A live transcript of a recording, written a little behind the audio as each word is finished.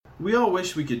We all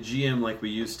wish we could GM like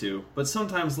we used to, but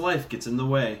sometimes life gets in the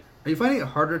way. Are you finding it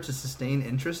harder to sustain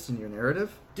interest in your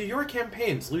narrative? Do your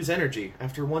campaigns lose energy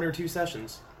after 1 or 2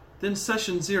 sessions? Then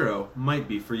Session Zero might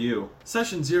be for you.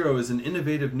 Session Zero is an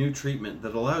innovative new treatment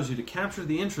that allows you to capture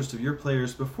the interest of your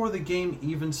players before the game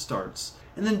even starts,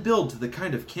 and then build to the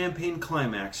kind of campaign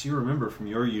climax you remember from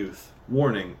your youth.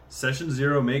 Warning: Session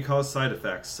Zero may cause side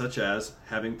effects, such as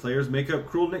having players make up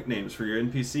cruel nicknames for your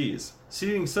NPCs,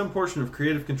 ceding some portion of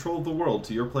creative control of the world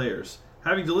to your players,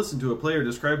 having to listen to a player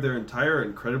describe their entire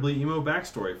incredibly emo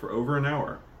backstory for over an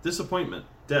hour, disappointment,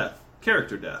 death,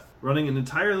 character death, running an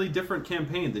entirely different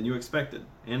campaign than you expected,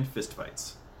 and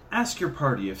fistfights. Ask your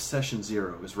party if Session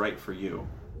Zero is right for you.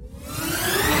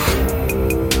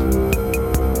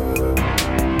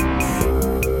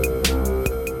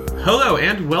 Hello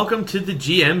and welcome to the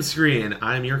GM Screen.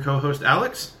 I'm your co-host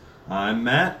Alex. I'm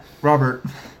Matt. Robert.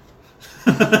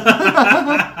 You're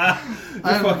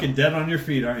fucking dead on your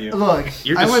feet, aren't you? Look,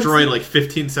 You're destroyed like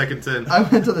 15 seconds in. I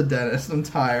went to the dentist. I'm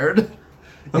tired.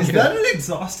 Is that an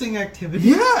exhausting activity?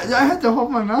 Yeah, I had to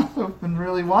hold my mouth open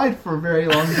really wide for a very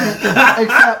long time.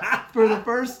 Except for the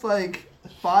first,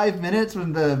 5 minutes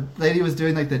when the lady was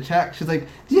doing, the check. She's like,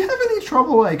 do you have any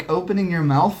trouble, opening your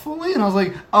mouth fully? And I was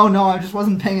like, oh, no, I just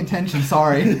wasn't paying attention,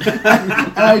 sorry. And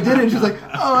I did it, and she was like,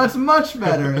 oh, that's much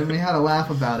better. And we had a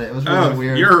laugh about it. It was really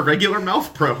weird. You're a regular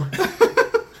mouth pro.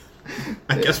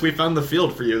 I guess we found the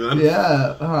field for you then.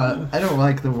 Yeah, I don't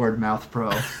like the word mouth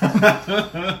pro.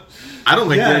 I don't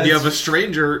like the idea of a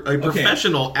stranger, a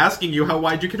professional, asking you how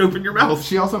wide you can open your mouth.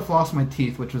 She also flossed my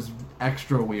teeth, which was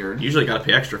extra weird. You usually gotta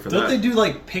pay extra for that. Don't they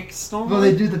do, picks normally? Well,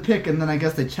 they do the pick, and then I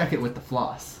guess they check it with the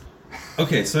floss.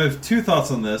 Okay, so I have 2 thoughts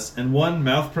on this, and one,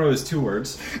 mouth pro is 2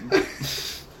 words.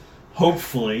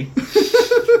 Hopefully.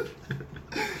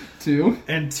 2.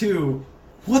 And 2,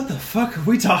 what the fuck are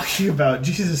we talking about?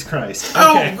 Jesus Christ.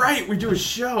 Okay. Oh, right, we do a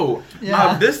show.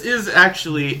 Yeah. This is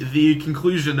actually the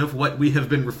conclusion of what we have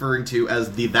been referring to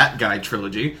as the That Guy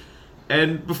trilogy.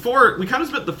 And before, we kind of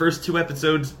spent the first 2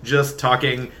 episodes just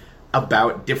talking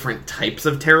about different types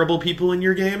of terrible people in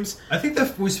your games. I think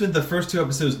that we spent the first 2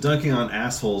 episodes dunking on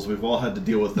assholes we've all had to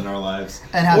deal with in our lives.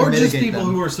 And how to or just mitigate people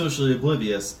them. who are socially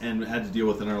oblivious and had to deal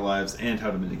with in our lives and how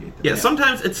to mitigate them. Yeah,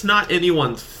 sometimes it's not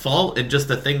anyone's fault and just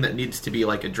a thing that needs to be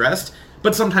addressed,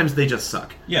 but sometimes they just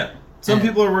suck. Yeah. Some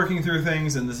people are working through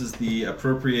things and this is the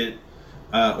appropriate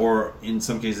or in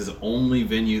some cases only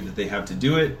venue that they have to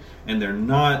do it, and they're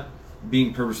not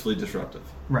being purposefully disruptive.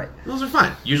 Right. Those are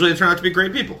fine. Usually they turn out to be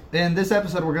great people. In this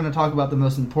episode, we're going to talk about the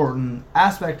most important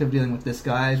aspect of dealing with this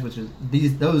guys, which is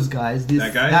that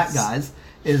guys,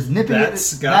 is nipping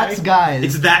That's it. guy? That's guys.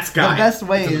 It's that's guy. The best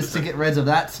ways to get rid of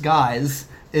that's guys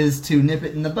is to nip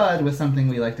it in the bud with something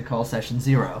we like to call Session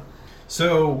Zero.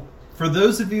 So, for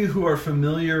those of you who are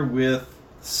familiar with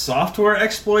software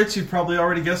exploits, you've probably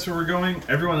already guessed where we're going.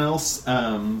 Everyone else,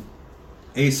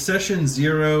 a Session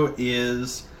Zero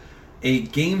is a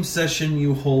game session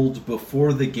you hold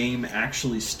before the game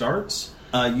actually starts,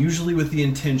 usually with the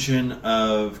intention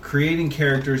of creating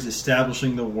characters,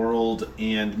 establishing the world,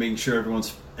 and making sure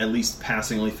everyone's at least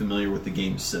passingly familiar with the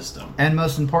game system. And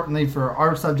most importantly for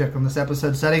our subject on this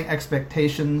episode, setting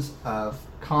expectations of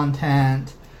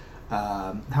content,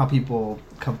 how people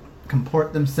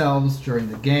comport themselves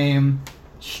during the game,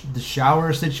 the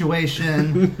shower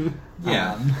situation.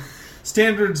 Yeah.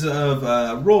 Standards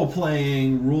of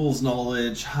role-playing, rules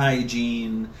knowledge,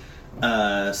 hygiene,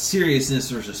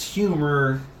 seriousness versus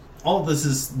humor. All of this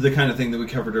is the kind of thing that we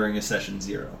cover during a Session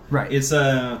Zero. Right. It's you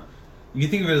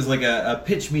can think of it as a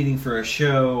pitch meeting for a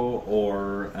show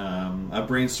or a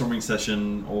brainstorming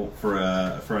session for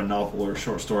a novel or a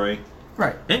short story.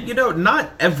 Right. And not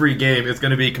every game is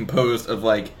going to be composed of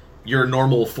your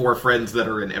normal 4 friends that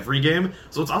are in every game.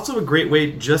 So it's also a great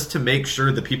way just to make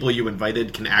sure the people you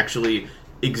invited can actually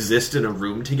exist in a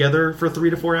room together for 3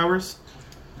 to 4 hours.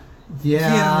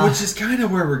 Yeah. Which is kind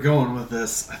of where we're going with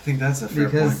this. I think that's a fair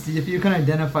point. Because if you can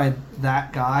identify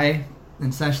that guy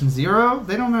in Session Zero,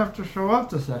 they don't have to show up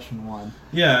to Session 1.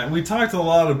 Yeah, we talked a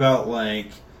lot about,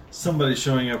 somebody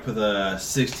showing up with a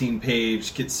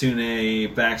 16-page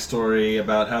Kitsune backstory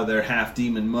about how their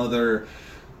half-demon mother...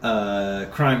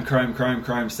 crime,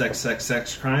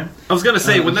 sex, crime. I was going to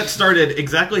say, when that started,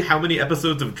 exactly how many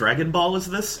episodes of Dragon Ball is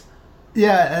this?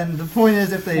 Yeah, and the point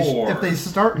is, if 4. if they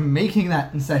start making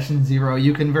that in Session Zero,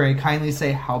 you can very kindly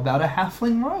say, how about a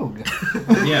halfling rogue?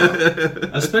 Yeah,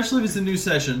 especially if it's a new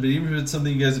session, but even if it's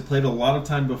something you guys have played a lot of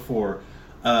time before,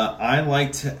 I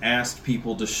like to ask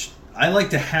people to... I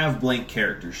like to have blank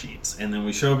character sheets, and then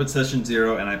we show up at Session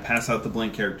Zero, and I pass out the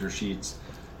blank character sheets.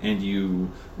 and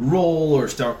you roll or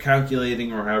start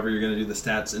calculating or however you're going to do the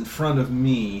stats in front of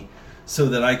me so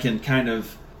that I can kind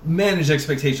of manage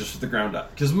expectations from the ground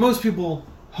up. Because most people,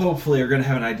 hopefully, are going to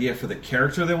have an idea for the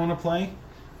character they want to play.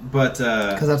 But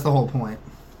Because that's the whole point.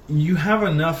 you have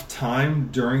enough time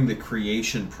during the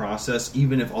creation process,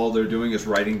 even if all they're doing is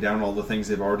writing down all the things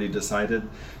they've already decided,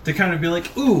 to kind of be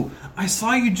like, ooh, I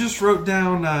saw you just wrote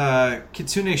down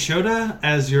Kitsune Shota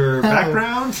as your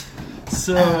background.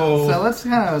 So let's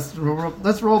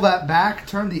let's roll that back,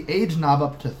 turn the age knob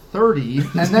up to 30,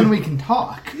 and then we can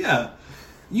talk. yeah,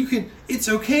 you can. It's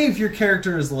okay if your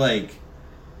character is like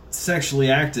sexually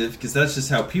active, because that's just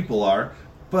how people are.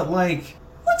 But like,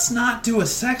 let's not do a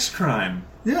sex crime.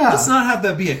 Yeah. Let's not have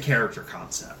that be a character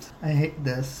concept. I hate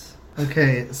this.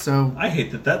 Okay, so I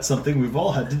hate that that's something we've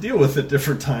all had to deal with at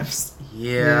different times.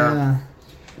 Yeah.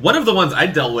 One of the ones I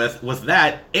dealt with was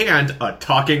that and a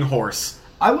talking horse.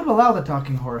 I would allow the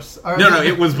talking horse. No,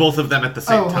 it was both of them at the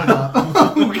same time. Hold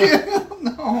up. Okay.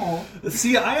 No.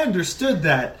 See, I understood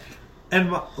that,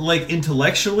 and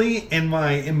intellectually, and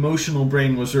my emotional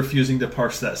brain was refusing to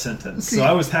parse that sentence. See, so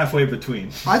I was halfway between.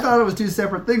 I thought it was two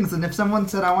separate things, and if someone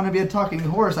said I want to be a talking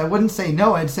horse, I wouldn't say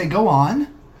no. I'd say go on,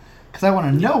 because I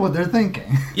want to know what they're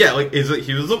thinking. Yeah, like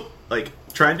he was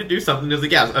trying to do something. He was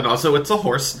like, yeah, and also it's a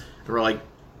horse. And we're like,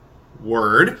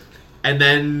 word. And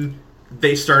then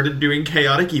they started doing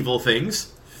chaotic evil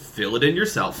things. Fill it in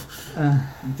yourself.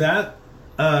 That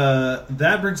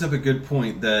brings up a good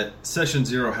point that Session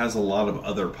Zero has a lot of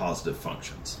other positive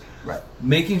functions. Right.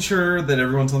 Making sure that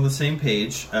everyone's on the same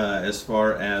page as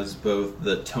far as both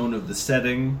the tone of the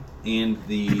setting and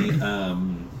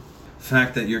the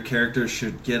fact that your characters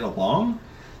should get along.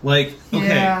 Like, okay,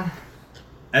 Yeah.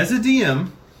 as a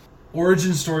DM,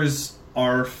 origin stories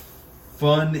are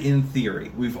fun in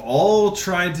theory. We've all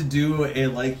tried to do a,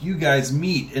 like, you guys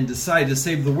meet and decide to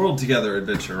save the world together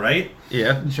adventure, right?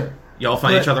 Yeah. Sure. Y'all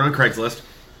find each other on Craigslist.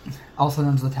 Also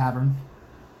known as the tavern.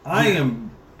 I am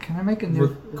Can I make a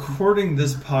new... recording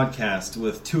this podcast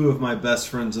with two of my best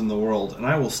friends in the world, and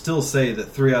I will still say that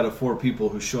 3 out of 4 people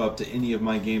who show up to any of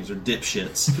my games are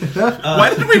dipshits. Why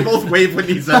did we both wave when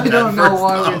he said I that? don't know first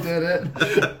why off? we did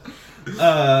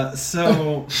it.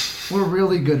 So We're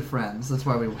really good friends. That's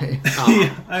why we wait.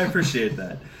 yeah, I appreciate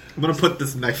that. I'm gonna put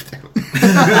this knife down.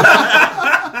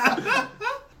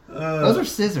 Those are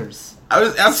scissors.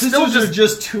 I'm still Scissors are just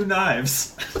just 2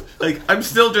 knives. I'm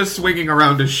still just swinging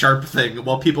around a sharp thing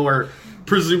while people are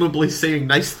presumably saying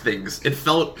nice things. It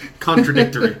felt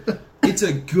contradictory. It's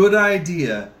a good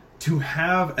idea to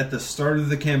have at the start of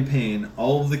the campaign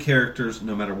all of the characters,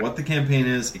 no matter what the campaign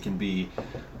is. It can be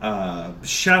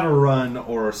Shadowrun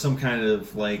or some kind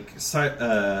of like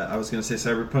I was going to say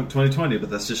Cyberpunk 2020, but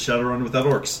that's just Shadowrun without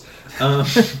orcs.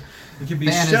 It can be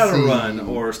Fantasy. Shadowrun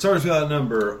or Stars Without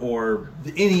Number or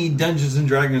any Dungeons and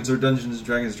Dragons or Dungeons and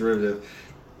Dragons derivative.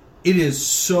 It is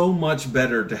so much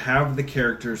better to have the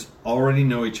characters already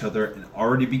know each other and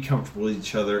already be comfortable with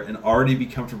each other and already be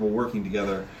comfortable working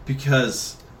together,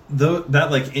 because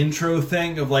that like intro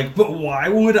thing of like, but why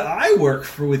would I work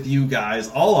with you guys?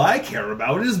 All I care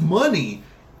about is money.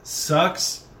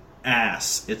 Sucks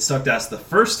ass. It sucked ass the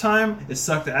first time. It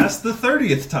sucked ass the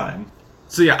 30th time.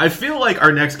 So yeah, I feel like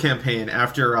our next campaign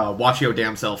after Watch Yo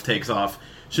Damn Self takes off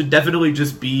should definitely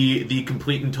just be the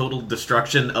complete and total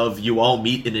destruction of you all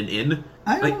meet in an inn.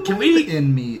 I don't Like, can know we? the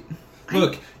inn meat.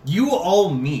 Look, you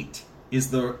all meet is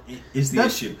the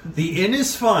issue. The inn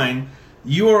is fine.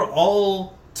 You are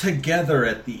all together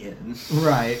at the inn.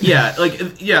 Right. Yeah,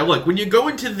 look, when you go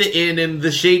into the inn and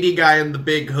the shady guy in the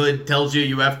big hood tells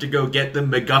you have to go get the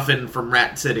MacGuffin from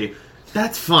Rat City,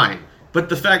 that's fine. But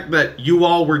the fact that you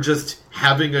all were just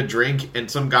having a drink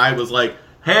and some guy was like,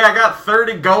 hey, I got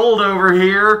 30 gold over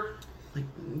here, like,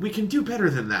 we can do better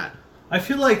than that. I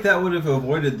feel like that would have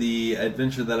avoided the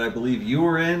adventure that I believe you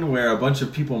were in, where a bunch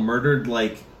of people murdered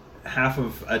like half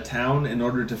of a town in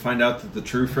order to find out that the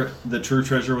true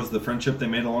treasure was the friendship they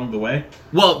made along the way.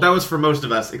 Well, that was for most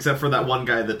of us, except for that one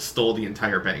guy that stole the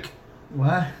entire bank.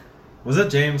 What? Was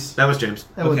that James? That was James.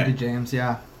 That wouldn't Okay. be James,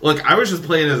 yeah. Look, I was just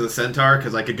playing as a centaur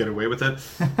because I could get away with it.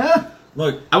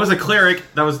 Look, I was a cleric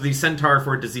that was the centaur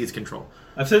for disease control.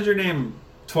 I've said your name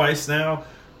twice now.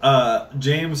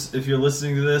 James, if you're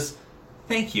listening to this,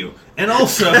 thank you. And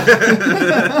also,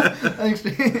 Thanks,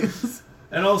 James.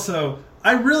 and also,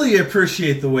 I really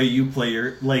appreciate the way you play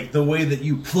the way that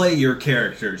you play your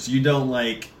characters. You don't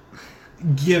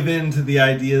give in to the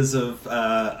ideas of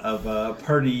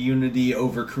party unity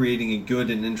over creating a good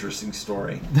and interesting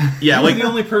story. Yeah, You're like the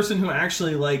only person who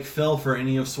actually fell for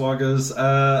any of Swaga's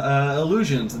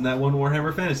illusions in that one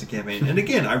Warhammer Fantasy campaign. And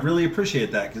again, I really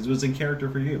appreciate that because it was in character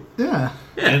for you. Yeah.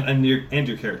 And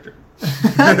your character.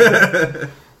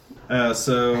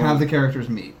 So Have the characters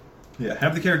meet. Yeah,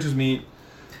 have the characters meet,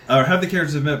 or have the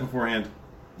characters have met beforehand.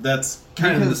 That's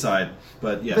kind of the side,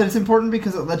 but yeah. But it's important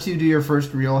because it lets you do your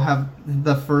first reel, have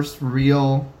the first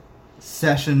real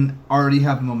session already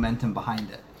have momentum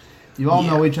behind it. You all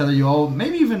know each other. You all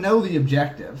maybe even know the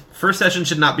objective. first session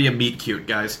should not be a meet cute,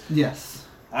 guys. Yes.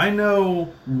 I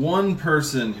know one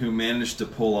person who managed to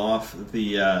pull off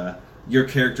the your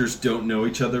characters don't know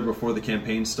each other before the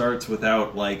campaign starts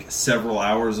without several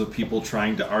hours of people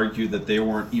trying to argue that they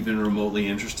weren't even remotely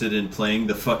interested in playing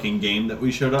the fucking game that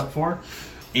we showed up for.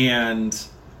 And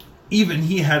even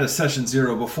he had a session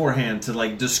 0 beforehand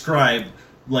to describe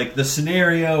the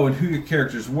scenario and who your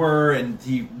characters were, and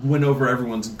he went over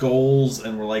everyone's goals,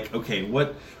 and we're like, okay,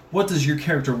 what does your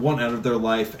character want out of their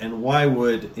life, and why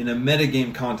would, in a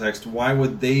metagame context, why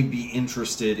would they be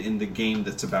interested in the game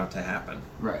that's about to happen?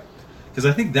 Right. Because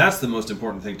I think that's the most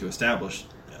important thing to establish,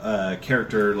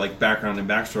 character background and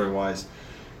backstory wise,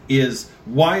 is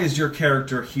why is your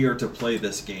character here to play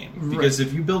this game? Because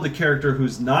if you build a character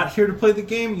who's not here to play the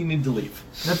game, you need to leave.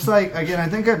 That's again, I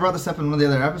think I brought this up in one of the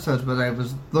other episodes, but I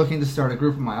was looking to start a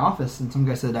group in my office, and some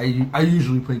guy said, I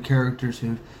usually play characters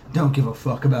who don't give a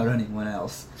fuck about anyone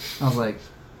else. I was like,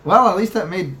 well, at least that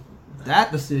made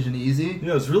that decision easy.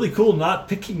 Yeah, it's really cool not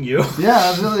picking you.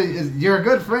 Yeah, you're a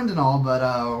good friend and all, but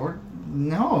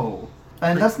no.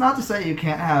 And that's not to say you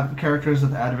can't have characters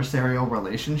with adversarial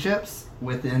relationships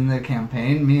within the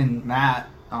campaign. Me and Matt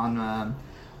on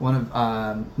one of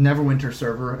Neverwinter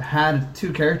server had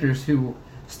 2 characters who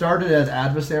started as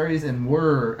adversaries and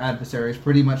were adversaries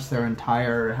pretty much their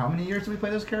entire... How many years did we play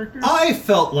those characters? I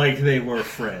felt like they were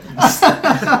friends.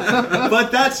 But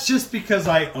that's just because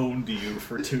I owned you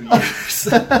for 2 years.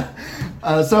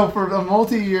 So for a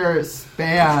multi-year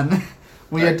span,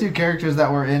 we had 2 characters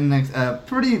that were in a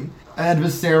pretty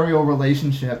adversarial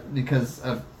relationship because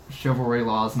of chivalry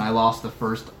laws, and I lost the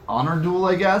first honor duel,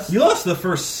 I guess. You lost the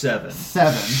first 7.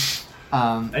 7.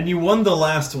 And you won the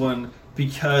last one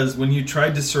because when you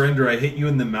tried to surrender, I hit you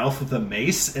in the mouth with a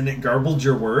mace, and it garbled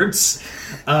your words,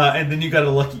 and then you got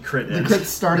a lucky crit. The crits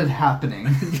started happening.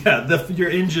 Yeah, your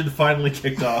engine finally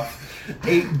kicked off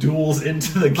 8 duels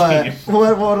into the But game.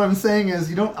 what I'm saying is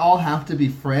you don't all have to be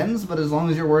friends, but as long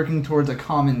as you're working towards a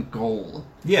common goal.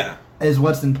 Yeah. Is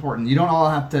what's important. You don't all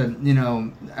have to,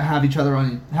 have each other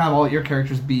have all your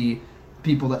characters be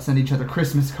people that send each other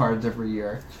Christmas cards every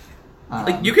year.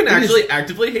 You can actually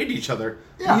actively hate each other.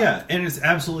 Yeah, and it's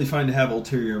absolutely fine to have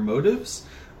ulterior motives.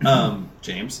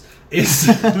 James,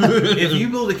 if you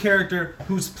build a character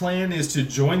whose plan is to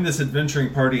join this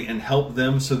adventuring party and help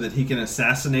them so that he can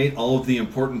assassinate all of the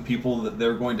important people that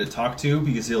they're going to talk to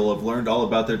because he'll have learned all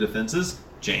about their defenses,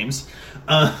 James.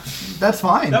 That's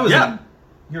fine. That was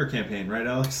your campaign, right,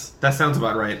 Alex? That sounds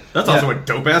about right. That's also a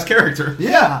dope-ass character.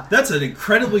 Yeah. That's an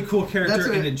incredibly cool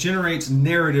character, and it generates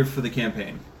narrative for the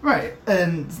campaign. Right.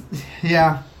 And,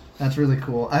 yeah, that's really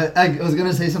cool. I was going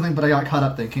to say something, but I got caught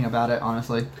up thinking about it,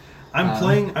 honestly.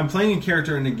 I'm playing a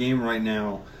character in a game right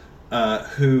now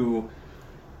who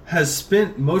has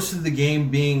spent most of the game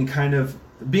being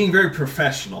very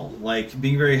professional,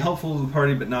 being very helpful to the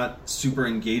party, but not super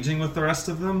engaging with the rest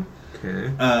of them.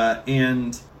 Okay.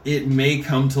 And it may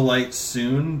come to light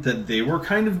soon that they were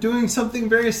kind of doing something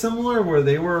very similar, where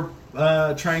they were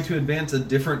trying to advance a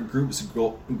different group's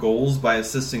goals by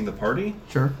assisting the party.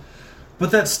 Sure.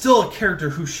 But that's still a character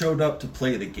who showed up to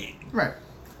play the game. Right.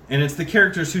 And it's the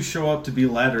characters who show up to be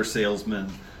ladder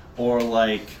salesmen, or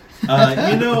we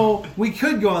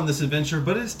could go on this adventure,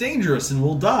 but it's dangerous and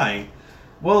we'll die.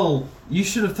 Well, you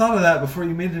should have thought of that before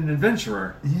you made an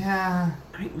adventurer. Yeah.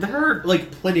 There are,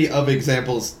 plenty of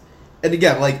examples. And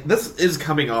again, this is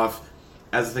coming off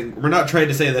as a thing. We're not trying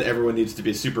to say that everyone needs to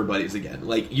be super buddies again.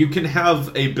 You can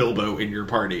have a Bilbo in your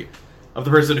party of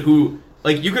the person who,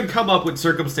 you can come up with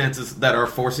circumstances that are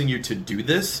forcing you to do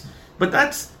this. But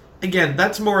that's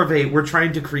more of we're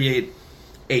trying to create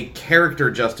a character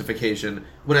justification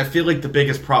when I feel like the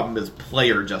biggest problem is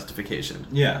player justification.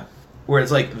 Yeah. Where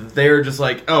it's they're just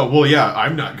oh, well, yeah,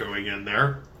 I'm not going in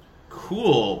there.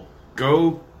 Cool.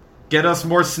 Go get us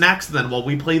more snacks then while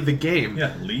we play the game.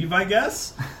 Yeah, leave, I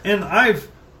guess. And I've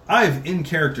in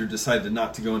character decided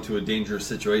not to go into a dangerous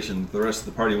situation that the rest of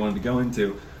the party wanted to go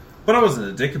into. But I wasn't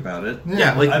a dick about it.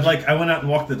 Yeah, I went out and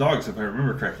walked the dogs, if I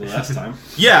remember correctly, last time.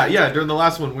 Yeah, during the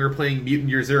last one we were playing Mutant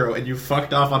Year Zero and you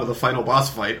fucked off out of the final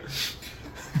boss fight.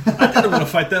 I didn't want to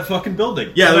fight that fucking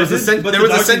building. Yeah, But there was I a did- sen- but there the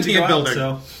was a dogs need to sentient go out, building.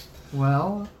 so-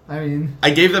 Well, I mean,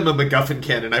 I gave them a MacGuffin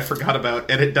cannon I forgot about,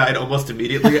 and it died almost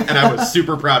immediately, and I was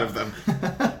super proud of them.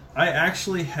 I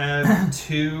actually had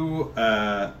two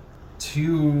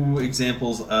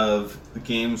examples of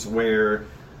games where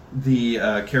the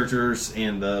characters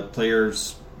and the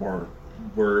players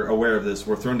were aware of this,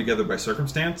 were thrown together by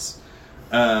circumstance.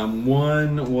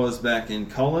 One was back in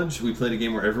college. We played a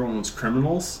game where everyone was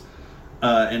criminals,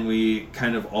 and we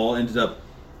kind of all ended up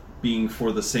being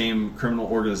for the same criminal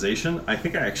organization. I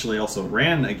think I actually also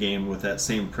ran a game with that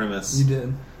same premise. you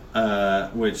did.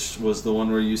 Which was the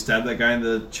one where you stabbed that guy in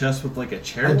the chest with like a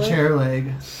chair A leg? chair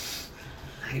leg.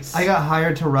 Nice. I got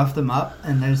hired to rough them up,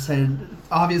 and they decided,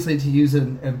 obviously, to use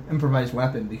an improvised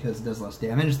weapon because it does less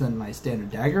damage than my standard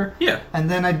dagger. Yeah.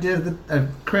 And then I did the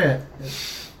crit.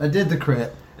 I did the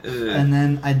crit, and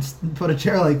then I just put a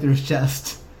chair leg through his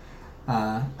chest.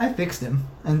 I fixed him,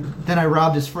 and then I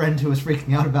robbed his friend who was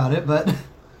freaking out about it, but...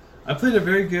 I played a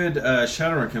very good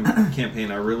Shadowrun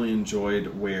campaign I really enjoyed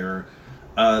where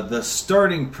the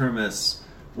starting premise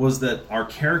was that our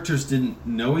characters didn't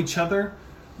know each other,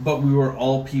 but we were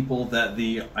all people that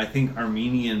I think,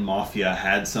 Armenian mafia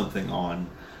had something on.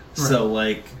 Right. So,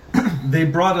 like, they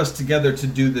brought us together to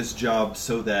do this job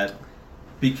so that,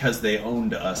 because they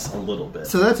owned us a little bit.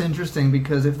 So that's interesting,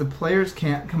 because if the players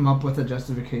can't come up with a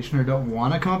justification or don't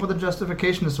want to come up with a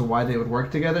justification as to why they would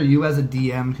work together, you as a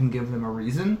DM can give them a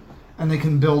reason, and they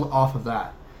can build off of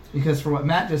that. Because for what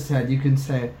Matt just said, you can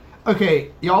say, okay,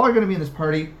 y'all are going to be in this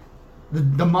party.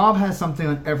 The mob has something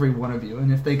on every one of you,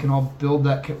 and if they can all build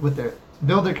their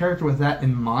character with that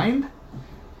in mind,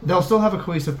 they'll still have a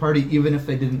cohesive party, even if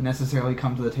they didn't necessarily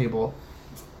come to the table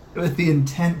with the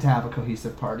intent to have a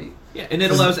cohesive party. Yeah, and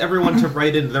it allows everyone to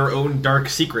write in their own dark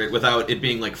secret without it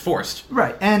being, like, forced.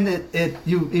 Right, and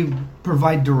you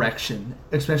provide direction.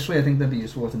 Especially, I think that'd be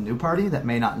useful with a new party that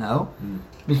may not know.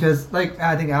 Because, like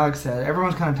I think Alex said,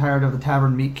 everyone's kind of tired of the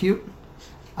tavern meet cute.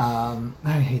 I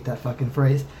hate that fucking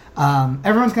phrase.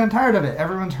 Everyone's kind of tired of it.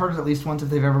 Everyone's heard it at least once if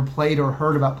they've ever played or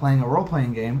heard about playing a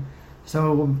role-playing game.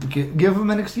 So give them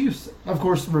an excuse. Of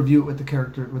course, review it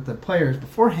with the players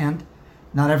beforehand.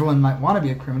 Not everyone might want to be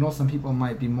a criminal. Some people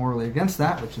might be morally against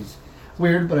that, which is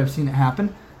weird, but I've seen it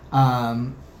happen.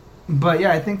 But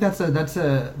yeah, I think that's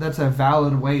a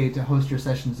valid way to host your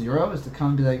session 0, is to come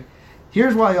and be like,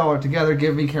 here's why y'all are together.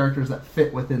 Give me characters that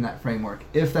fit within that framework,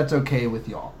 if that's okay with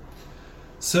y'all.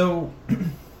 So,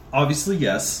 obviously,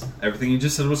 yes, everything you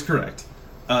just said was correct.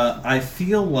 I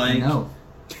feel like No.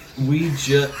 we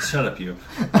just shut up, you.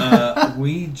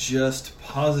 We just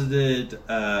posited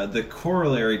the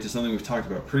corollary to something we've talked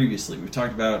about previously. We've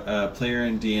talked about player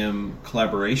and DM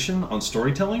collaboration on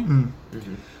storytelling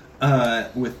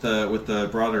with the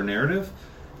broader narrative,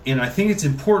 and I think it's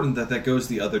important that goes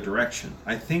the other direction.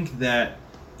 I think that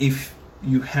if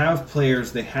you have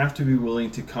players, they have to be willing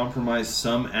to compromise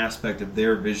some aspect of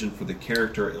their vision for the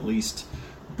character, at least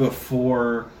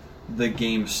before the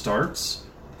game starts,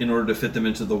 in order to fit them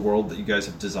into the world that you guys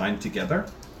have designed together.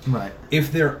 Right.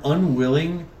 If they're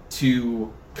unwilling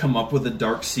to come up with a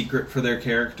dark secret for their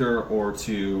character, or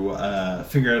to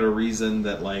figure out a reason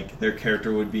that, like, their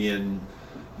character would be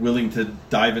willing to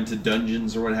dive into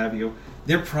dungeons or what have you,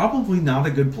 they're probably not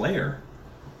a good player.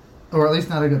 Or at least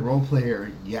not a good role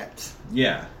player yet.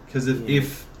 Yeah, because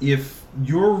if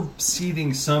you're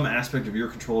ceding some aspect of your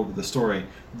control over the story,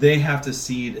 they have to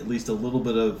cede at least a little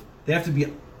bit of... They have to be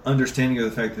understanding of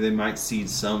the fact that they might cede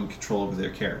some control over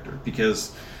their character,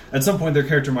 because at some point their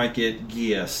character might get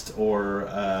geased or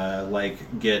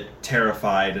get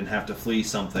terrified and have to flee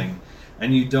something,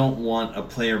 and you don't want a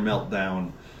player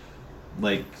meltdown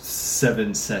like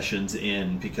 7 sessions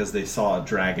in because they saw a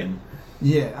dragon.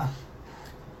 Yeah.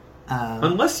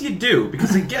 Unless you do,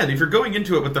 because again, if you're going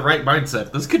into it with the right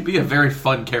mindset, this could be a very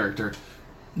fun character.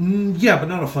 Yeah, but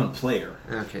not a fun player.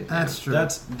 Okay, That's true.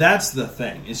 That's the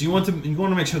thing. Is you want to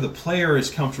make sure the player is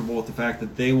comfortable with the fact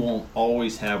that they won't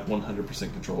always have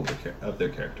 100% control of their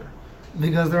character.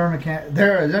 Because there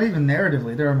are not even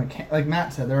narratively, there are like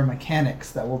Matt said, there are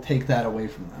mechanics that will take that away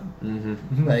from them.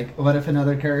 Mm-hmm. Like, what if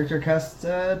another character casts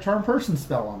a charm person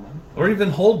spell on them? Or even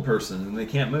hold person and they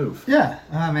can't move. Yeah,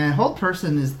 man, hold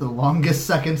person is the longest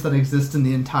seconds that exist in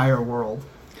the entire world.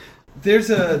 This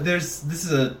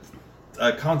is a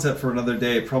concept for another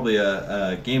day, probably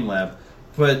a game lab,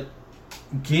 but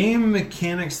game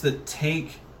mechanics that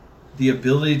take the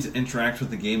ability to interact with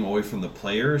the game away from the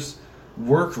players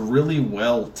work really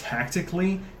well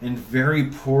tactically and very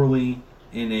poorly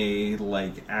in a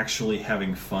actually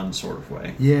having fun sort of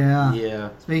way. Yeah. Yeah.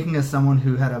 Speaking as someone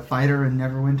who had a fighter in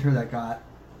Neverwinter that got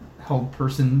held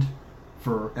personed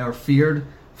or feared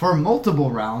for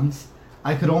multiple rounds,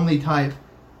 I could only type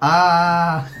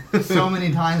so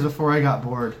many times before I got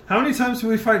bored. How many times did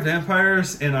we fight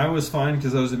vampires and I was fine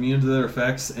because I was immune to their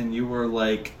effects and you were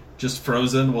like just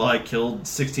frozen while I killed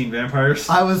 16 vampires?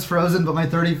 I was frozen, but my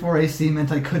 34 AC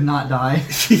meant I could not die.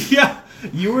 Yeah,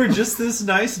 you were just this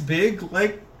nice big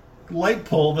like light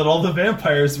pole that all the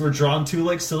vampires were drawn to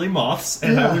like silly moths,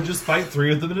 and I would just fight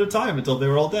 3 of them at a time until they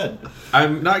were all dead.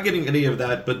 I'm not getting any of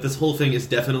that, but this whole thing is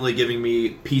definitely giving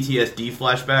me PTSD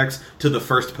flashbacks to the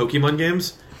first Pokemon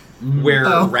games, where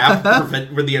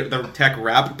where the attack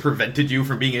wrap prevented you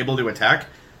from being able to attack.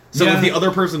 So if the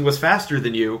other person was faster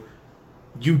than you,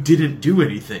 you didn't do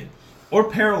anything. Or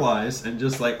paralyzed and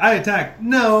just like, I attack.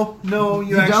 No,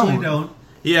 you actually don't.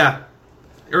 Yeah.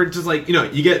 Or just like,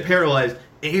 you get paralyzed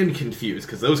and confused,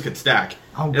 because those could stack.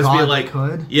 Oh, Just God, be like, they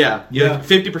could? Yeah.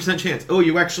 50% chance. Oh,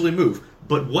 you actually move.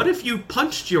 But what if you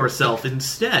punched yourself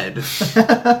instead?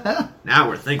 Now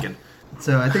we're thinking.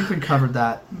 So I think we covered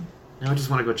that. Now I just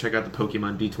want to go check out the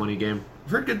Pokemon D20 game.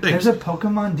 I've heard good things. There's a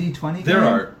Pokemon D20 game? There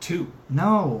are 2.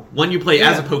 No. One you play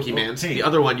as a Pokemon, hey. the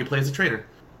other one you play as a trainer.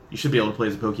 You should be able to play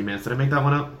as a Pokemon. Did I make that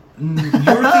one up?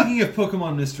 You're thinking of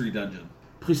Pokemon Mystery Dungeon.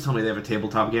 Please tell me they have a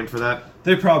tabletop game for that.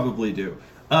 They probably do.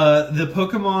 The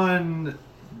Pokemon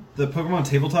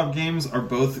tabletop games are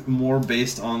both more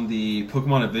based on the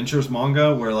Pokemon Adventures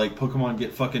manga, where like Pokemon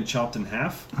get fucking chopped in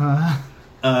half.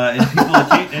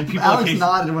 And people Alex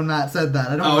nodded when Matt said that.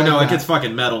 I don't. Oh no, that. it gets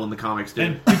fucking metal in the comics, dude.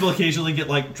 And people occasionally get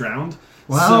like drowned.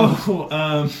 Wow. So,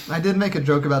 I did make a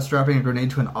joke about strapping a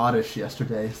grenade to an Oddish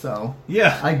yesterday, so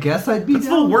yeah, I guess I'd be. That's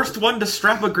down. the worst one to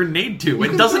strap a grenade to.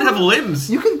 It doesn't have limbs.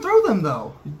 You can throw them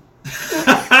though.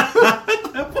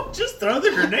 Just throw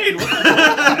the grenade.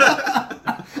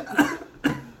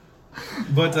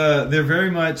 But they're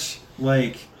very much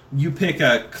like you pick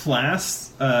a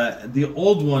class. The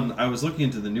old one, I was looking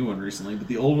into the new one recently, but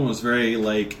the old one was very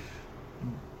like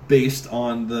based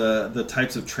on the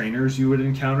types of trainers you would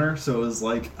encounter. So it was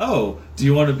like, oh, do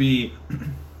you want to be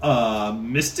a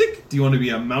mystic? Do you want to be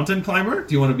a mountain climber?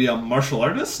 Do you want to be a martial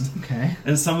artist? Okay.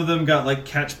 And some of them got like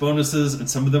catch bonuses, and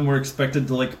some of them were expected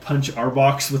to like punch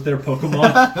Arbok with their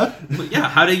Pokemon. But yeah,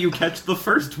 how do you catch the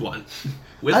first one?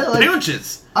 With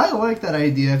punches. I like that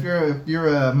idea. If you're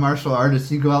a martial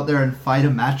artist, you go out there and fight a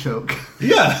Machoke.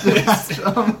 Yeah,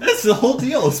 that's the whole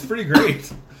deal. It's pretty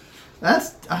great.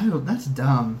 That's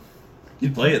dumb.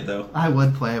 You'd play it though. I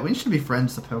would play it. We should be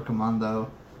friends to Pokemon though.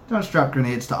 Don't strap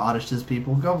grenades to Oddish's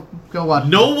people. Go watch.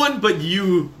 No one but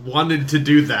you wanted to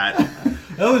do that.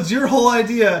 That was your whole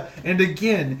idea, and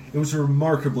again, it was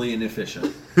remarkably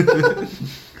inefficient.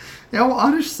 Yeah, well,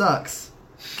 Oddish sucks.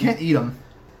 Can't eat them.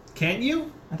 Can't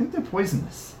you? I think they're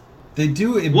poisonous. They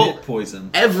do emit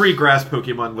poison. Every grass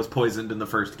Pokemon was poisoned in the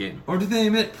first game. Or do they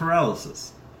emit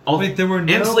paralysis? Wait, there were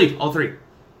no... And sleep, all 3.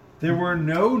 There were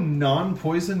no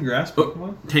non-poison grass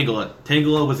Pokemon? Tangela.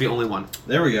 Tangela was the only one.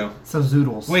 There we go. So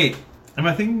Zoodles. Wait, am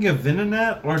I thinking of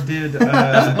Venonat, or did...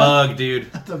 That's a bug,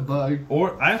 dude. That's a bug.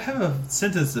 Or, I have a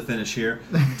sentence to finish here.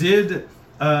 Did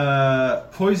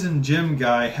Poison Gym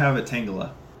guy have a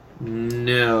Tangela?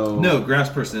 No. No, grass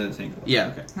person had a Tangela. Yeah.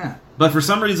 Okay. Huh. But for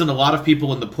some reason, a lot of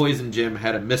people in the Poison Gym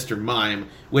had a Mr. Mime,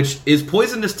 which is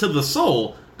poisonous to the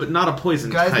soul, but not a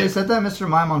poison Guys, type. they set that Mr.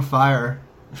 Mime on fire.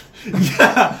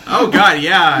 Yeah. Oh god,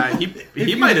 yeah.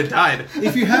 He might have died.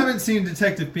 If you haven't seen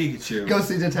Detective Pikachu... Go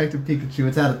see Detective Pikachu.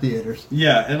 It's out of theaters.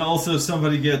 Yeah, and also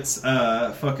somebody gets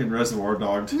fucking Reservoir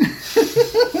Dogged.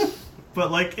 But,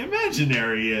 like,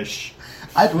 imaginary-ish.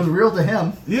 It was real to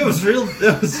him. Yeah, it was real.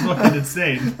 It was fucking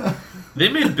insane. They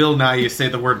made Bill Nye say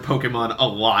the word Pokemon a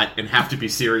lot and have to be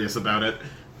serious about it.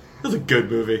 It was a good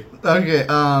movie. Okay,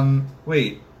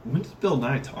 Wait, when did Bill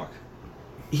Nye talk?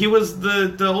 He was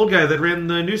the old guy that ran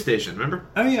the news station, remember?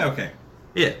 Oh, yeah, okay.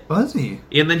 Yeah. was he?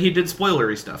 And then he did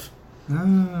spoilery stuff.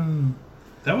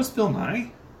 That was Bill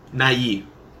Nye? Nye,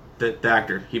 the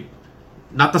actor.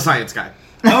 Not the science guy.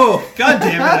 Oh, god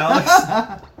damn it,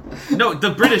 Alex. No,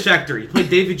 the British actor. He played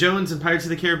Davy Jones in Pirates of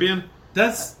the Caribbean.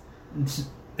 That's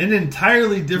an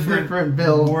entirely different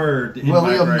Bill. word. In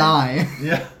William my brain. Nye.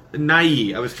 Yeah.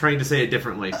 Nye. I was trying to say it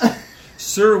differently.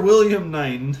 Sir William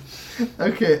Nye.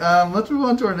 Okay, let's move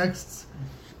on to our next...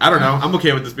 I don't know. I'm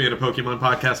okay with this being a Pokemon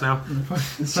podcast now.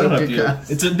 Shut up, dude.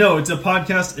 Podcast. It's a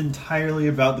podcast entirely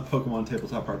about the Pokemon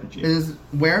tabletop RPG. Is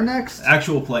where next?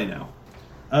 Actual play now.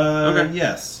 Okay.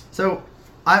 Yes. So,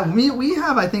 we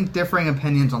have, I think, differing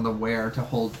opinions on the where to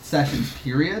hold sessions,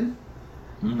 period.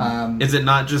 Is it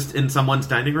not just in someone's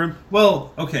dining room?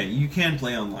 Well, okay, you can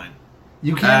play online.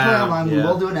 You can play online. yeah. We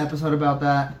will do an episode about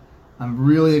that. I'm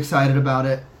really excited about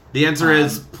it. The answer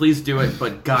is, please do it,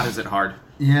 but God, is it hard.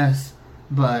 Yes,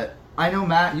 but I know,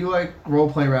 Matt, you like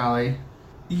Roleplay Rally.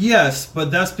 Yes,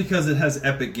 but that's because it has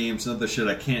epic games and other shit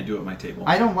I can't do at my table.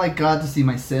 I don't like God to see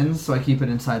my sins, so I keep it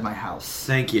inside my house.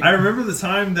 Thank you. I remember the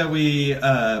time that we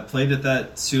played at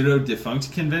that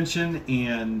pseudo-defunct convention,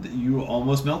 and you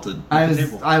almost melted at the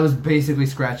table. I was basically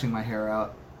scratching my hair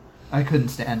out. I couldn't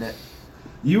stand it.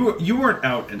 You weren't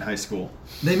out in high school.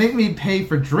 They make me pay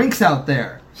for drinks out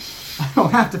there. I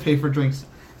don't have to pay for drinks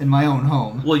in my own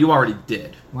home. Well, you already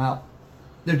did. Well,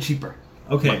 they're cheaper.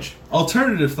 Okay, Much.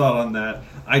 Alternative thought on that.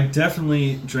 I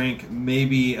definitely drank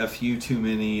maybe a few too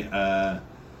many of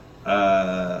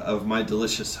my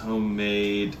delicious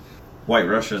homemade White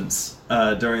Russians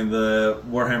during the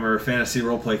Warhammer Fantasy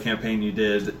Roleplay campaign you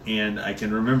did, and I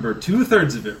can remember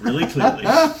 2/3 of it really clearly.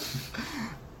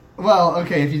 Well,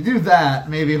 okay, if you do that,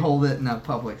 maybe hold it in a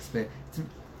public space.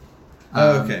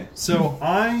 Okay, so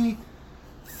I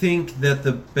think that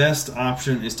the best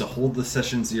option is to hold the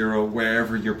session 0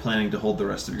 wherever you're planning to hold the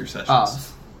rest of your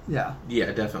sessions. Yeah.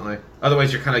 Yeah, definitely.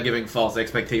 Otherwise, you're kind of giving false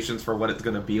expectations for what it's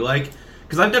going to be like.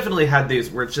 Because I've definitely had these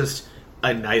where it's just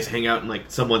a nice hangout in like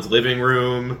someone's living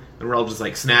room, and we're all just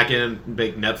like snacking,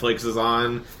 big Netflix is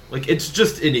on. Like, it's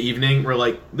just an evening where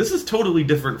like, this is totally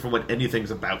different from what anything's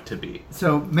about to be.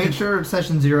 So make sure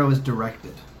session 0 is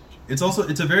directed. It's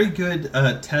a very good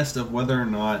test of whether or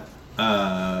not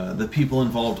the people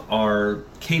involved are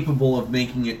capable of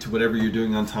making it to whatever you're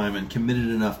doing on time and committed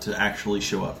enough to actually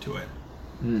show up to it.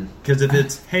 Because if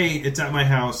it's, hey, it's at my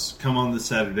house, come on this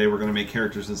Saturday, we're going to make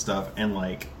characters and stuff, and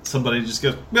like somebody just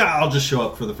goes, I'll just show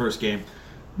up for the first game.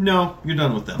 No, you're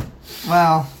done with them.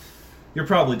 Well, You're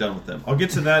probably done with them. I'll get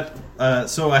to that.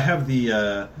 So I have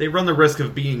the They run the risk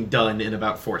of being done in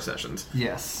about 4 sessions.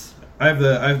 yes. I have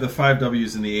the 5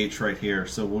 W's and the H right here.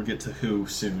 So we'll get to who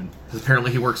soon. 'Cause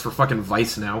apparently he works for fucking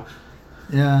Vice now.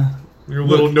 Yeah. Your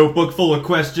little notebook full of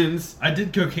questions. I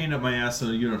did cocaine up my ass, so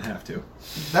you don't have to.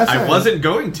 I wasn't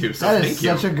going to, so That thank is you.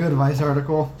 such a good Vice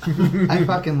article. I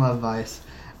fucking love Vice.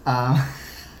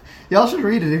 Y'all should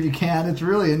read it if you can. It's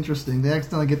really interesting. They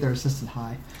accidentally get their assistant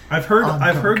high. I've heard On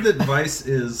I've coke. heard that Vice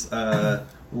is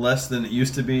less than it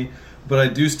used to be, but I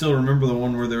do still remember the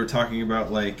one where they were talking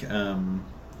about like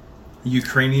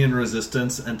Ukrainian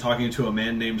resistance and talking to a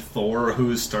man named Thor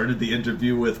who started the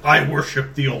interview with "I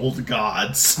worship the old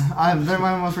gods." My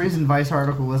most recent Vice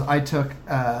article was I took.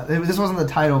 This wasn't the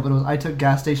title, but it was I took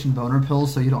gas station boner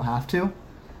pills so you don't have to.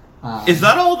 Is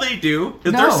that all they do?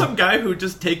 Is there No. some guy who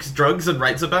just takes drugs and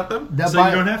writes about them? So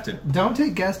you don't have to. Don't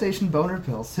take gas station boner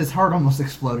pills. His heart almost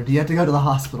exploded. He had to go to the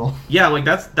hospital. Yeah, like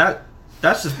that's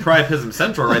just priapism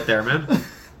central right there, man.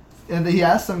 And he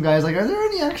asked some guys, like, are there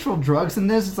any actual drugs in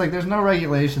this? It's like, there's no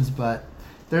regulations, but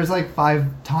there's like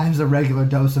 5 times the regular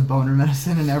dose of boner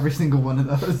medicine in every single one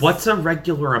of those. What's a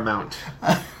regular amount?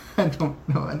 I don't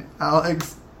know,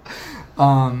 Alex.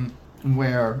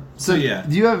 Where? So yeah.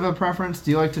 Do you have a preference?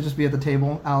 Do you like to just be at the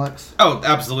table, Alex? Oh,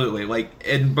 absolutely. Like,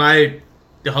 in my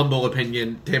humble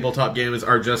opinion, tabletop games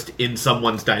are just in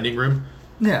someone's dining room.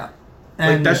 Yeah.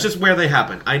 Like, that's just where they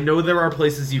happen. I know there are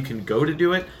places you can go to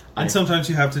do it. And sometimes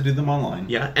you have to do them online.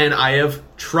 Yeah, and I have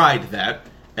tried that,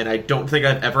 and I don't think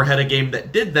I've ever had a game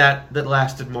that did that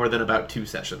lasted more than about 2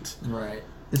 sessions. Right.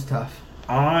 It's tough.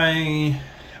 I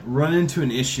run into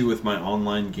an issue with my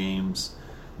online games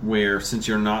where since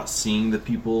you're not seeing the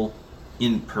people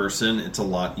in person, it's a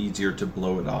lot easier to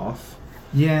blow it off.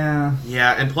 Yeah.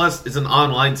 Yeah, and plus, it's an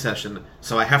online session,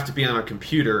 so I have to be on a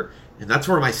computer, and that's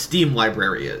where my Steam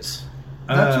library is.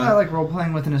 That's why I like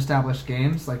role-playing with an established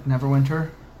games, like Neverwinter.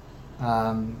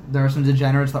 There are some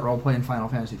degenerates that role-play in Final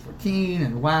Fantasy XIV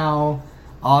and WoW.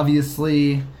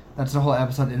 Obviously, that's a whole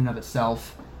episode in and of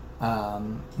itself.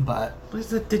 But What is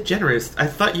that degenerate? I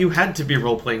thought you had to be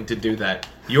role-playing to do that.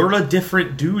 You're a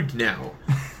different dude now.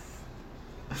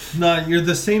 No, you're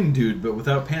the same dude, but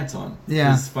without pants on.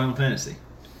 Yeah. It's Final Fantasy.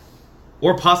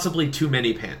 Or possibly too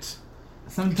many pants.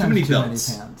 sometimes Too many too belts.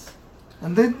 many pants.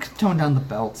 And they tone down the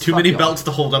belts. Too Fuck many y'all. belts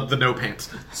to hold up the no pants.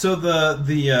 So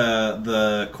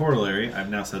the corollary, I've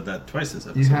now said that twice this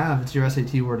episode. You have. It's your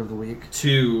SAT word of the week.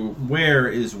 To where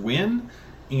is win,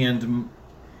 and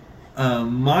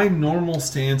my normal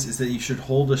stance is that you should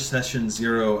hold a session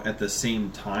 0 at the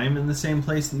same time in the same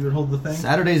place that you would hold the thing.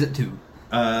 Saturdays at 2.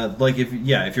 Like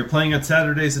if you're playing on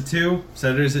Saturdays at 2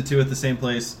 at the same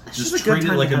place, That's just just a good treat it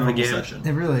time like to a have a normal game. session.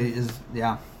 It really is,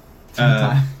 yeah.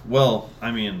 Sometime. Well,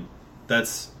 I mean,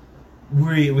 that's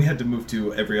we had to move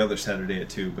to every other Saturday at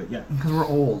 2, but yeah, Because we're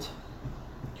old.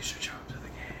 you should show up to the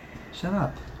game. Shut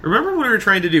up. Remember when we were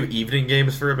trying to do evening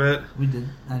games for a bit? We did.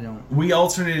 I don't. We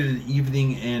alternated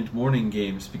evening and morning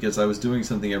games because I was doing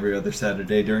something every other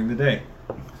Saturday during the day.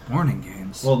 Morning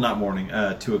games. Well, not morning.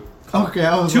 2 o'clock. Okay,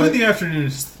 I was 2 like, in the afternoon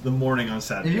is the morning on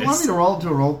Saturdays. if you want me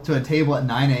to roll to a table at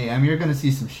 9 a.m., you're gonna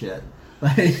see some shit.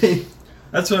 Like,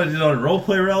 That's what I did on a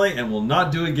roleplay rally, and will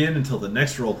not do again until the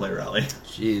next roleplay rally.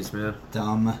 Jeez, man.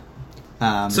 dumb.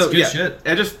 So good yeah, shit.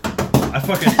 I just I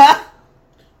fucking.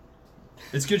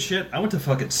 It's good shit. I went to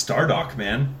fucking Stardock,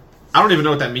 man. I don't even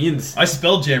know what that means. I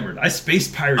spelljammered. I space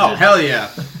pirated. Oh hell yeah!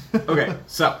 Okay,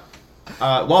 so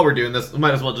while we're doing this, we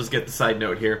might as well just get the side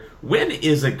note here. When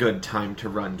is a good time to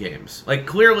run games? Like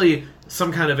clearly,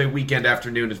 some kind of a weekend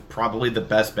afternoon is probably the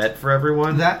best bet for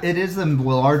everyone. That it is the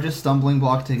largest stumbling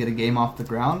block to get a game off the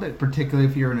ground, particularly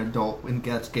if you're an adult and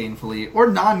gets gainfully or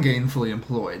non-gainfully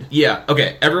employed. Yeah.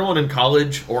 Okay. Everyone in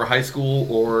college or high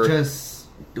school or Just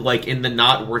like in the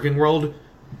not working world,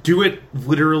 do it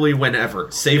literally whenever.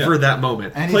 Savor that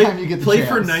moment. anytime you get the play chance.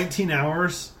 for 19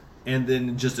 hours, and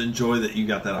then just enjoy that you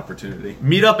got that opportunity.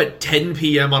 Meet up at 10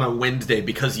 p.m. on a Wednesday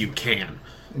because you can.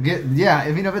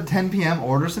 If you know at 10 p.m.,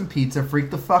 order some pizza, freak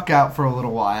the fuck out for a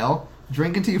little while,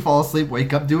 drink until you fall asleep,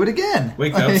 wake up, do it again.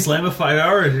 Wake up, slam a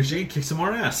 5-hour energy, kick some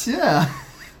more ass. Yeah.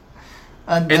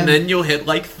 And then you'll hit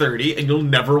like 30 and you'll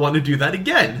never want to do that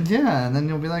again. Yeah, and then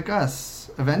you'll be like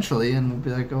us eventually, and we'll be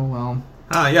like, oh well.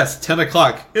 Ah, yes, 10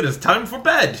 o'clock. It is time for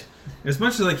bed. As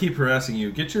much as I keep harassing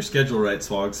you, get your schedule right,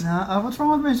 Swogs. Nah, what's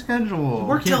wrong with my schedule?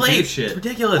 Work till can't do 8. shit. It's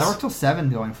ridiculous. I work till 7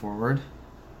 going forward.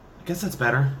 I guess that's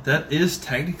better. That is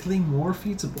technically more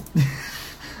feasible.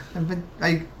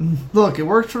 Look, it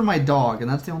works for my dog, and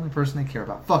that's the only person I care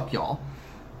about. Fuck y'all.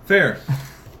 Fair.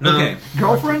 No. Okay.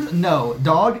 Girlfriend? No.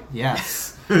 Dog?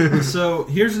 Yes. So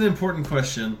here's an important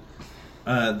question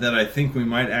that I think we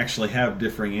might actually have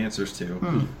differing answers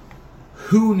to.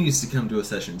 Who needs to come to a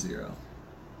session 0?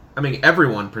 I mean,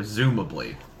 everyone,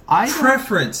 presumably.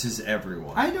 Preference is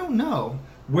everyone. I don't know.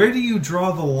 Where do you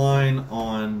draw the line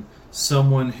on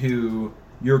someone who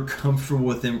you're comfortable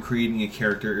with them creating a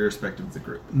character irrespective of the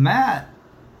group? Matt,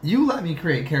 you let me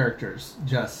create characters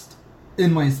just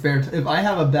in my spare time. If I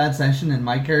have a bad session and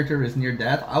my character is near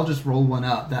death, I'll just roll one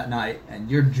up that night, and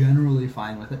you're generally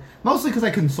fine with it. Mostly because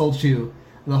I consult you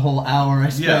the whole hour I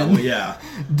spend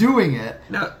doing it.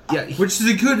 Now, yeah, Which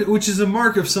is a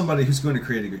mark of somebody who's going to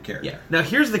create a good character. yeah. Now,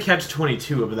 here's the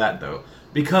catch-22 of that, though.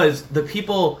 Because the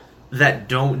people that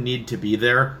don't need to be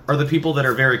there are the people that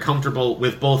are very comfortable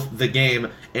with both the game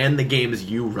and the games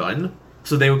you run,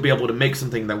 so they would be able to make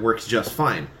something that works just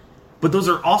fine. But those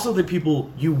are also the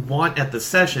people you want at the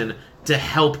session to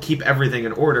help keep everything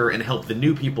in order and help the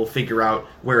new people figure out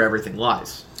where everything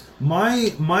lies.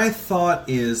 My thought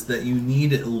is that you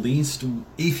need at least,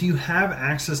 if you have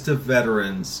access to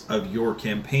veterans of your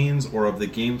campaigns or of the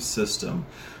game system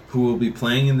who will be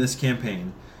playing in this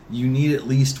campaign, you need at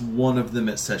least one of them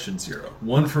at session 0.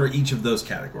 One for each of those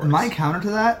categories. My counter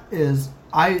to that is,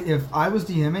 if I was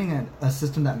DMing a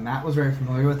system that Matt was very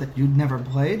familiar with that you'd never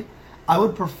played, I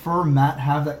would prefer Matt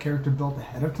have that character built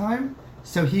ahead of time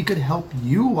so he could help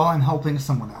you while I'm helping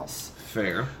someone else.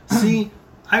 Fair. See,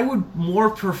 I would more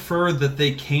prefer that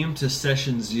they came to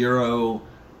session 0,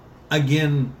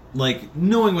 again, like,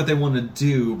 knowing what they want to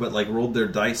do, but, like, rolled their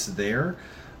dice there,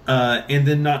 and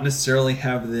then not necessarily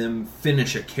have them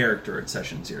finish a character at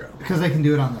session 0. Because they can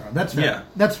do it on their own. That's fair. Yeah.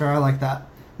 That's fair. I like that.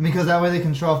 Because that way they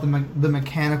can show off the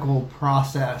mechanical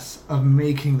process of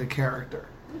making the character.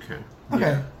 Okay.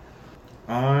 Okay.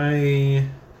 Yeah.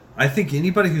 I think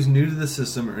anybody who's new to the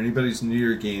system or anybody who's new to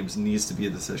your games needs to be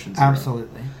at the session 0.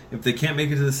 Absolutely. If they can't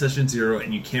make it to the session 0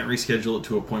 and you can't reschedule it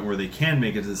to a point where they can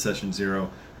make it to the session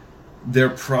 0, they're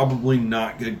probably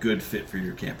not a good fit for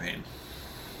your campaign.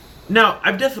 Now,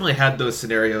 I've definitely had those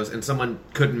scenarios and someone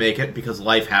couldn't make it because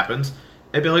life happens.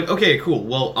 I'd be like, okay, cool.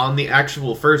 Well, on the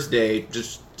actual first day,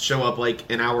 just show up like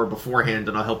an hour beforehand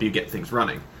and I'll help you get things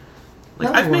running. Like,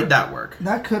 That would I've made work. that work.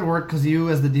 That could work because you,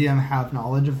 as the DM, have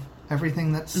knowledge of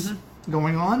everything that's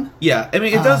going on. Yeah, I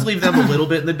mean, it does leave them a little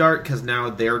bit in the dark because now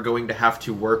they're going to have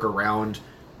to work around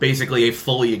basically a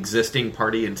fully existing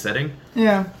party and setting.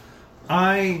 Yeah.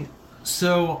 I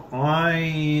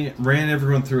ran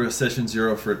everyone through a session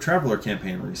 0 for a Traveler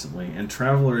campaign recently, and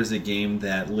Traveler is a game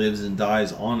that lives and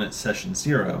dies on its session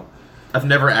 0. I've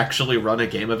never actually run a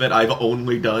game of it. I've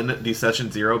only done the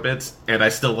session 0 bits, and I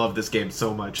still love this game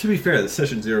so much. To be fair, the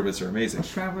session 0 bits are amazing.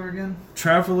 What's Traveler again?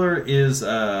 Traveler is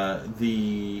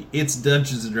it's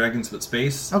Dungeons and Dragons but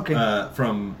space. Okay.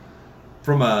 From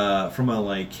a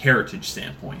like heritage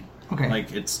standpoint. Okay.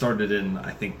 Like it started in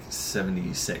I think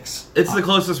 76. It's the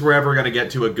closest we're ever going to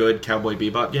get to a good Cowboy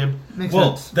Bebop game. Makes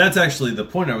Well, sense. that's actually the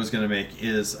point I was going to make.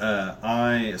 Is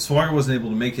Swagger wasn't able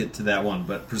to make it to that one,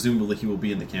 but presumably he will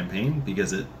be in the campaign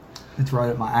because it It's right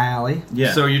up my alley.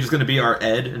 Yeah. So you're just going to be our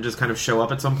Ed and just kind of show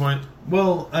up at some point?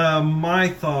 Well, my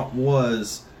thought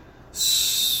was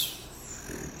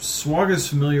Swag is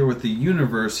familiar with the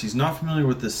universe. He's not familiar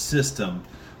with the system,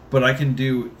 but I can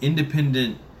do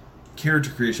independent character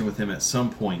creation with him at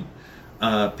some point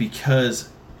because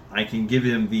I can give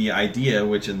him the idea,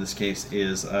 which in this case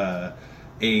is a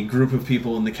group of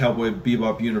people in the Cowboy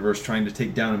Bebop universe trying to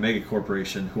take down a mega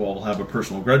corporation who all have a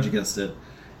personal grudge against it.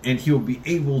 And he'll be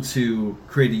able to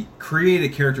create a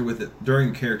character with it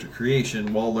during character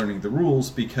creation while learning the rules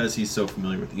because he's so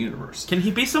familiar with the universe. Can he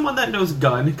be someone that knows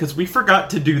gun? Because we forgot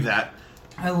to do that.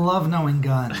 I love knowing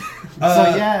gun. So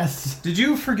yes. Did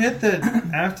you forget that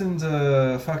Afton's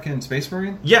a fucking space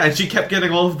marine? Yeah, and she kept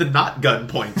getting all of the not gun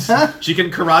points. She can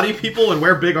karate people and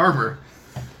wear big armor.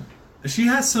 She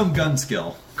has some gun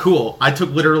skill. Cool. I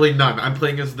took literally none. I'm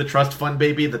playing as the trust fund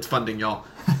baby that's funding y'all.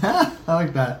 I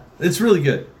like that. It's really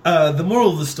good. The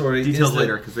moral of the story Details is that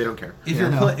later, because they don't care.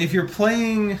 if you're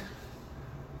playing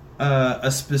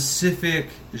a specific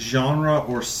genre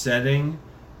or setting,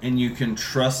 and you can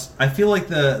trust, I feel like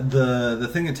the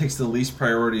thing that takes the least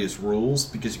priority is rules,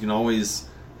 because you can always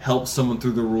help someone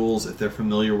through the rules if they're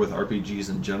familiar with RPGs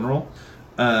in general.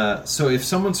 So if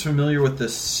someone's familiar with the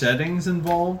settings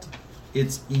involved,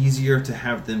 it's easier to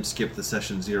have them skip the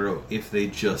session 0 if they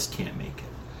just can't make it.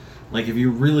 Like, if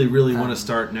you really, really want to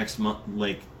start next month,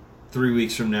 like 3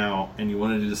 weeks from now, and you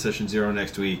want to do the session 0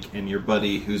 next week, and your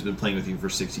buddy who's been playing with you for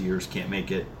 6 years can't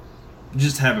make it,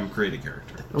 just have him create a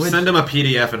character. Send him a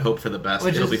PDF and hope for the best.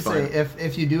 Which It'll is be to fun. say,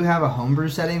 if you do have a homebrew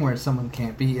setting where someone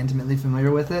can't be intimately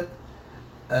familiar with it,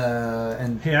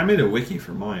 and Hey, I made a wiki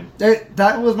for mine.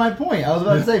 that was my point. I was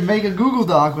about to say, make a Google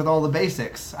Doc with all the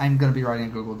basics. I'm going to be writing a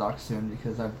Google Doc soon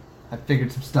because I've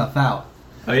figured some stuff out.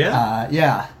 Oh, yeah?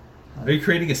 Yeah. Are you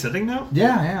creating a setting now?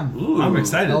 Yeah, I am. Ooh. I'm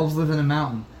excited. Elves live in a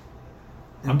mountain.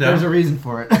 I'm down. There's a reason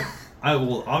for it. I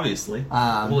will, obviously.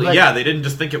 Well, but- yeah, they didn't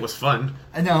just think it was fun.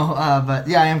 No, but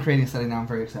yeah, I am creating a setting now. I'm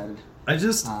very excited. I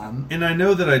just, and I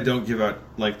know that I don't give out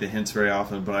like the hints very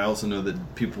often, but I also know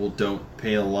that people don't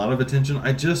pay a lot of attention.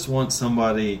 I just want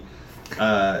somebody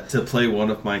to play one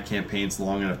of my campaigns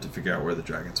long enough to figure out where the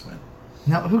dragons went.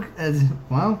 No,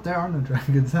 well, there are no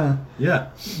dragons, huh? Yeah.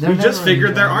 There We just never any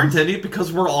figured there dragons. aren't any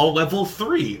because we're all level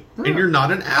 3. And you're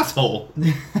not an asshole.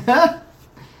 Oh,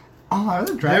 are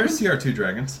there dragons? There's CR2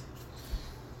 dragons.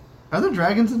 Are there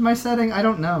dragons in my setting? I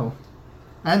don't know.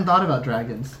 I hadn't thought about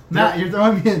dragons. Matt, you're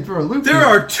throwing me in for a loop. There here.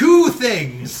 are 2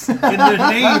 things in the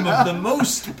name of the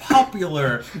most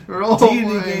popular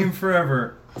D&D game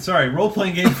forever. Sorry,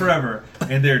 role-playing game forever.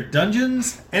 And they're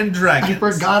Dungeons and Dragons. I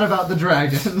forgot about the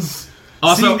dragons.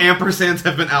 Also, See- ampersands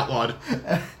have been outlawed.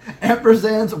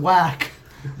 Ampersands whack.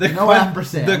 No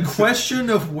ampersands. The question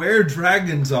of where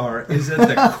dragons are is at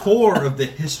the core of the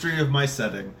history of my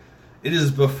setting. It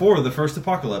is before the first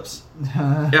apocalypse.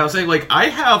 Yeah, I was saying, like, I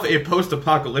have a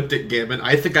post-apocalyptic game, and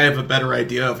I think I have a better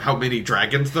idea of how many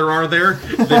dragons there are there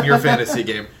than your fantasy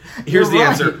game. Here's You're the right.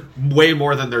 answer. Way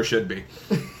more than there should be.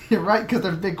 You're right, because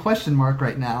there's a big question mark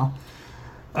right now.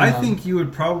 I think you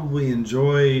would probably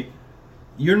enjoy...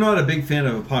 You're not a big fan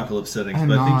of apocalypse settings, I'm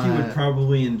but I think you not. would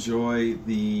probably enjoy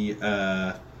the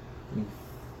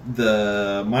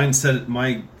mindset.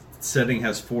 My setting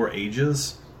has 4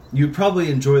 ages. You'd probably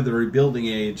enjoy the Rebuilding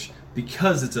Age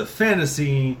because it's a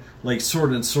fantasy, like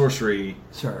sword and sorcery,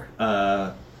 Sure.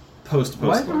 post.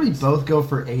 Why do we both go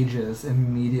for ages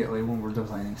immediately when we're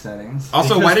designing settings?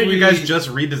 Also, Because why didn't you guys we- just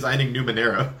redesigning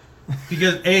Numenera?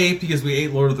 Because we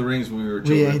ate Lord of the Rings when we were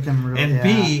children. ate them real- and yeah.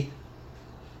 B,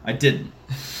 I didn't.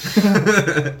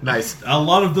 Nice. A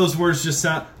lot of those words just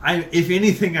sound... if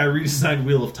anything, I redesigned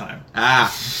Wheel of Time.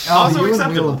 Ah. Oh, Also you and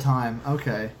acceptable. Wheel of Time.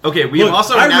 Okay. Okay, we Look,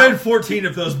 also I now... read 14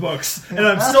 of those books, and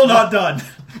I'm still not done.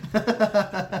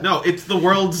 No, it's the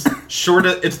world's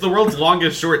shortest... It's the world's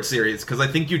longest short series, because I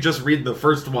think you just read the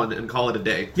first one and call it a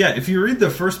day. Yeah, if you read the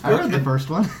first I book... read the first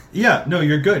one. Yeah, no,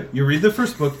 you're good. You read the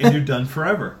first book, and you're done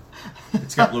forever.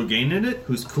 It's got Logain in it,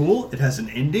 who's cool. It has an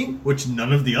ending, which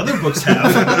none of the other books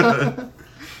have.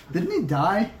 Didn't he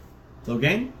die?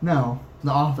 Logain? No,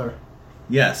 the author.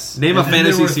 Yes. Name And a then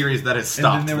there fantasy were- series that has And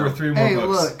then stopped. there were though. 3 more Hey, books.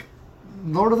 look.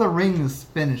 Lord of the Rings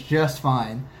finished just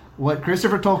fine. What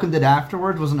Christopher Tolkien did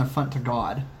afterwards was an affront to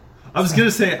God. I was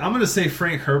gonna say, I'm gonna say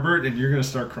Frank Herbert, and you're gonna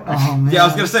start crying. Oh, man. Yeah, I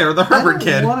was going to say, or the Herbert I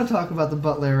kid. don't want to talk about the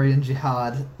Butlerian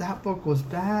Jihad. That book was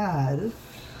bad.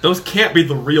 Those can't be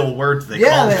the real words they Yeah,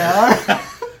 call they them. are.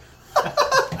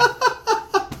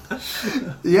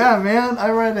 Yeah, man, I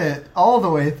read it all the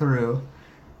way through.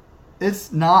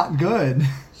 It's not good.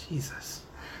 Jesus.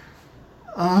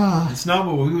 It's not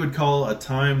what we would call a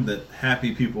time that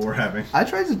happy people were having. I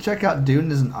tried to check out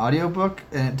Dune as an audiobook,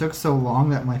 and it took so long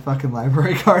that my fucking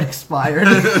library card expired.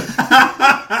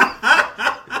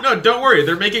 No, don't worry.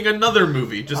 They're making another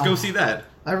movie. Just go see that.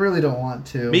 I really don't want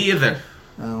to. Me either.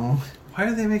 Oh. Why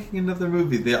are they making another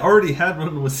movie? They already had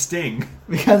one with Sting.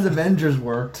 Because Avengers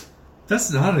worked.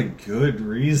 That's not a good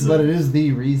reason. But it is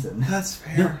the reason. That's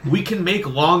fair. We can make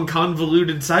long,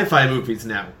 convoluted sci-fi movies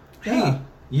now. Hey,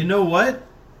 you know what?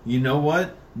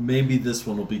 Maybe this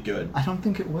one will be good. I don't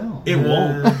think it will. It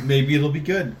won't. Maybe it'll be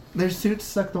good. Their suits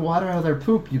suck the water out of their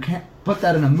poop. You can't put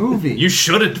that in a movie. You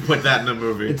shouldn't put that in a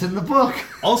movie. It's in the book.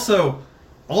 Also,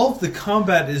 all of the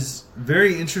combat is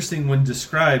very interesting when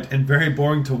described and very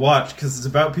boring to watch because it's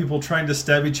about people trying to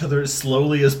stab each other as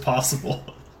slowly as possible.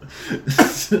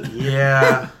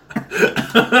 Yeah.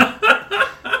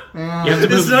 You have to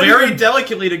move very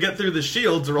delicately to get through the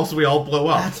shields or else we all blow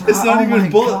up. It's not even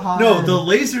bullet. God. No, the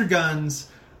laser guns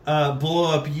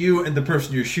blow up you and the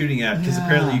person you're shooting at because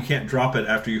apparently you can't drop it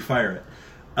after you fire it.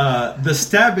 The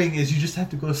stabbing is you just have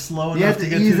to go slow enough to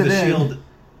get through the shield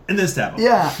and then stab them.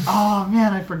 Yeah. Oh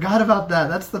man, I forgot about that.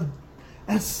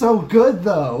 That's so good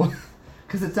though,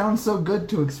 because it sounds so good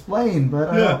to explain.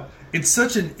 But it's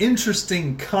such an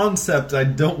interesting concept. I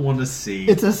don't want to see.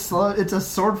 It's a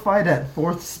sword fight at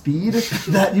 4th speed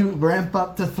that you ramp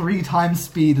up to 3 times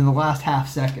speed in the last half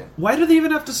second. Why do they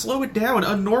even have to slow it down?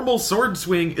 A normal sword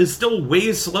swing is still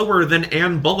way slower than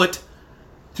an bullet.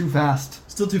 Too fast.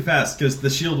 Still too fast because the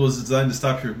shield was designed to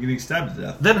stop you from getting stabbed to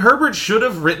death. Then Herbert should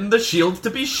have written the shields to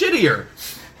be shittier.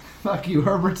 Fuck you,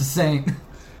 Herbert's a saint.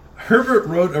 Herbert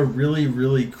wrote a really,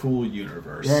 really cool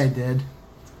universe. Yeah, he did.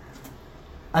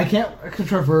 I can't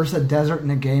traverse a desert in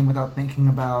a game without thinking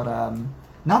about,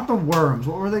 not the worms.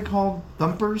 What were they called?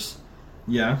 Thumpers?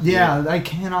 Yeah. Yeah, I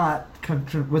cannot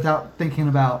without thinking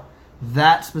about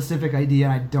that specific idea,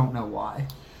 and I don't know why.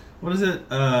 What is it?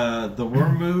 The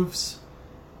worm moves?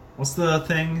 What's the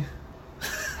thing?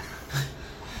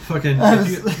 Fucking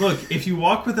if you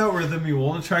walk without rhythm, you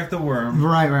won't attract the worm.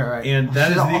 Right. And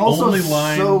that is the also only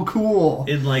line so cool.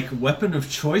 in like Weapon of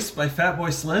Choice by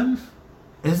Fatboy Slim.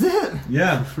 Is it?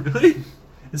 Yeah. Really?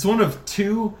 It's one of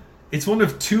two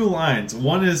lines.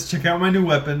 One is check out my new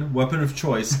weapon, Weapon of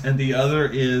Choice, and the other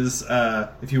is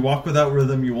if you walk without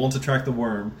rhythm, you won't attract the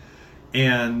worm.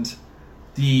 And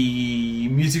the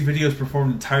music video is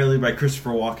performed entirely by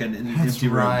Christopher Walken in an empty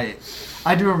room. Right.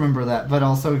 I do remember that, but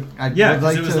also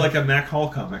because it was like a Mac Hall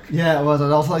comic. Yeah, it was.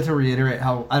 I'd also like to reiterate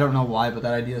how I don't know why, but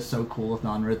that idea is so cool with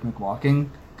non-rhythmic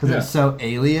walking because it's so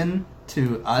alien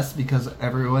to us because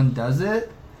everyone does it.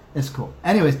 It's cool.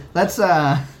 Anyways, let's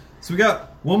So we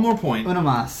got one more point. Uno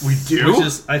más. We do? Which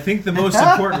is, I think, the most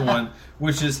important one,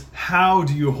 which is how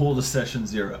do you hold a session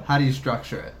 0? How do you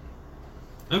structure it?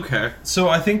 Okay. So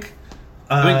I think...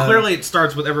 I mean, clearly it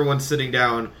starts with everyone sitting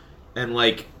down and,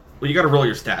 you gotta roll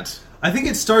your stats. I think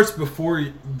it starts before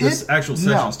this actual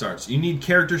session starts. You need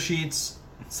character sheets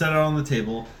set out on the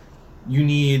table. You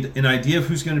need an idea of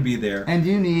who's going to be there. And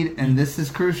you need, and this is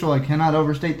crucial, I cannot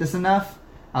overstate this enough,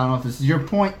 I don't know if this is your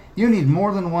point, you need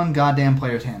more than one goddamn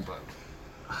player's handbook.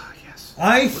 Yes.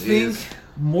 I think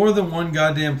more than one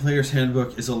goddamn player's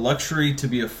handbook is a luxury to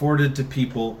be afforded to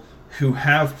people who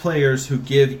have players who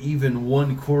give even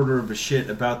 1/4 of a shit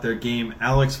about their game.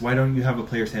 Alex, why don't you have a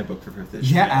player's handbook for 5th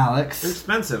edition? Yeah, game? Alex. They're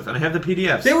expensive, and I have the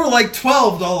PDFs. They were like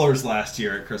 $12 last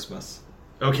year at Christmas.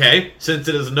 Okay, since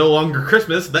it is no longer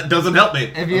Christmas, that doesn't help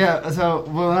me. So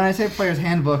when I say player's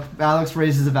handbook, Alex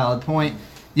raises a valid point.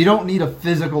 You don't need a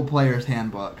physical player's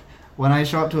handbook. When I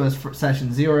show up to a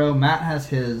session 0, Matt has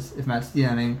his, if Matt's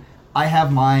DMing, I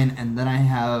have mine, and then I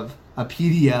have a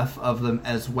PDF of them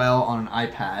as well on an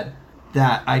iPad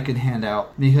that I could hand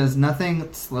out. Because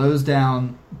nothing slows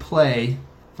down play,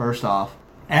 first off,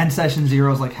 and session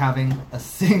 0 is like having a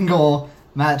single...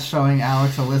 Matt's showing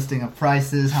Alex a listing of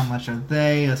prices. How much are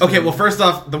they? Okay, well, first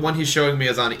off, the one he's showing me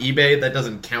is on eBay. That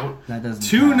doesn't count. That doesn't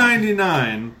 $2.99.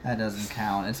 count. That doesn't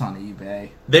count. It's on eBay.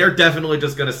 They're definitely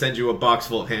just going to send you a box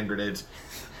full of hand grenades.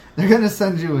 They're going to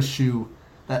send you a shoe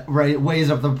that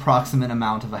weighs up the approximate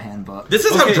amount of a handbook. This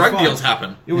is how drug deals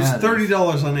happen. It was Yeah, it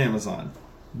 $30 on Amazon.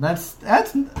 That's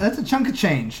a chunk of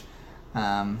change.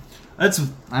 That's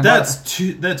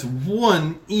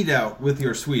one eat out with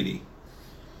your sweetie.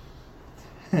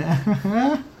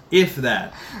 If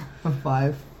that. A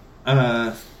 5.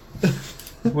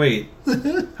 Wait.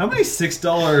 How many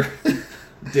 $6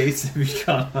 dates have you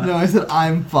gone on? No, I said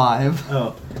I'm 5.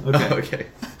 Oh, okay. Oh, okay.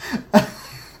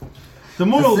 The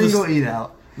moral A single of eat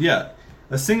out. Yeah.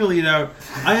 A single eat out.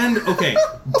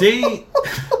 Day...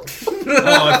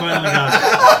 Oh, I finally got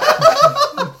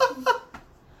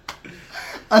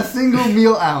it. a single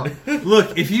meal out.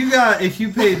 Look, if you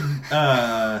paid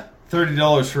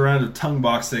 $30 for a round of tongue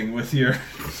boxing with your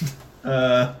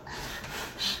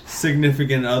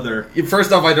significant other,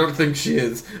 First off, I don't think she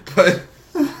is, but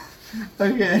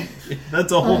Okay.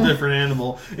 that's a whole different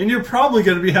animal, and you're probably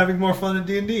going to be having more fun at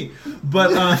D&D.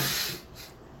 But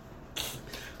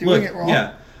Doing it wrong.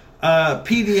 Yeah,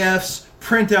 PDFs,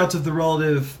 printouts of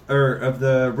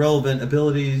the relevant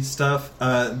ability stuff,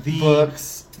 the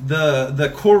Books.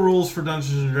 The core rules for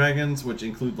Dungeons and Dragons, which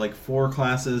include like 4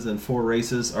 classes and 4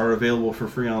 races, are available for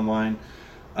free online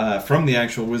from the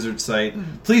actual Wizard site.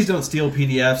 Please don't steal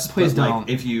PDFs. Please but, don't.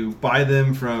 If you buy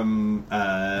them from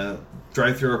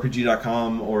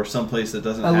drivethrurpg.com or someplace that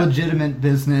doesn't A have... legitimate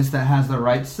business that has the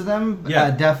rights to them.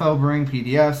 Yeah. Defo, bring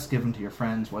PDFs, give them to your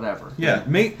friends, whatever. Yeah,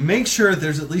 make sure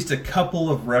there's at least a couple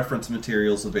of reference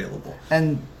materials available.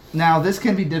 And now this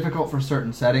can be difficult for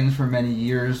certain settings. For many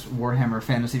years, Warhammer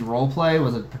Fantasy Roleplay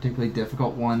was a particularly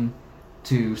difficult one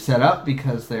to set up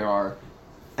because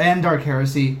and Dark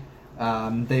Heresy,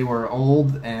 they were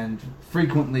old and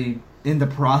frequently in the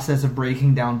process of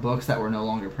breaking down books that were no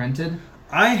longer printed.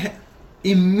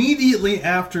 Immediately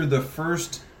after the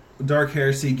first Dark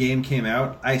Heresy game came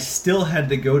out, I still had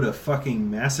to go to fucking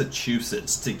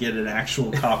Massachusetts to get an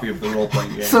actual copy of the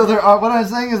role-playing game. So what I'm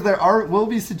saying is will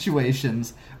be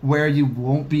situations where you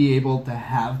won't be able to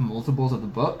have multiples of the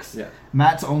books. Yeah.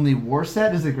 Matt's Only War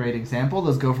set is a great example.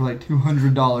 Those go for like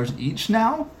 $200 each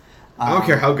now. I don't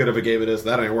care how good of a game it is.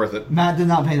 That ain't worth it. Matt did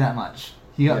not pay that much.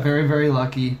 He got very, very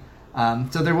lucky.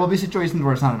 So there will be situations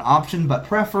where it's not an option, but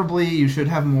preferably you should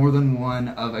have more than one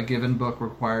of a given book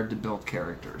required to build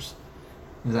characters.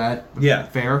 Is that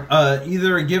fair?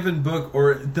 Either a given book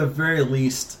or at the very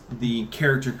least the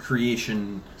character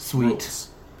creation rules.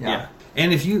 Yeah.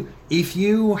 And if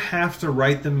you have to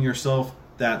write them yourself,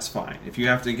 that's fine. If you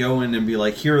have to go in and be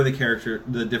like, here are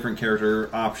the different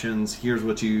character options, here's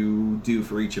what you do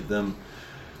for each of them,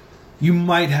 you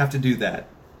might have to do that.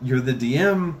 You're the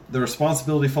DM, the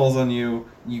responsibility falls on you.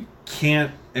 You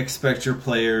can't expect your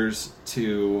players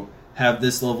to have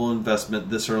this level of investment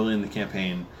this early in the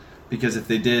campaign, because if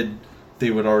they did,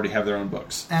 they would already have their own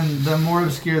books. And the more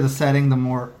obscure the setting, the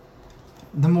more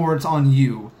it's on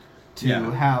you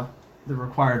to have the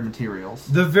required materials.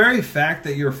 The very fact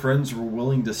that your friends were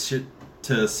willing to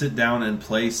sit down and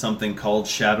play something called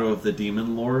Shadow of the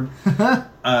Demon Lord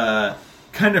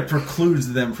kind of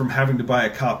precludes them from having to buy a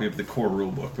copy of the core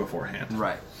rulebook beforehand.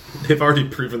 Right. They've already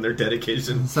proven their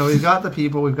dedication. So we've got the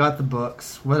people, we've got the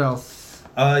books. What else?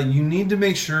 You need to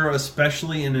make sure,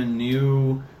 especially in a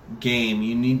new game,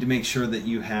 you need to make sure that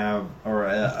you have, or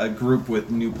a group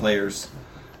with new players,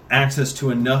 access to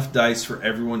enough dice for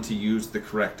everyone to use the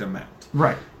correct amount.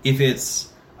 Right. If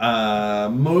it's...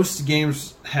 most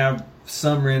games have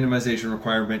some randomization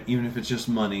requirement, even if it's just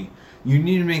money. You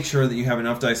need to make sure that you have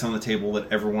enough dice on the table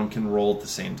that everyone can roll at the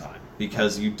same time,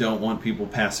 because you don't want people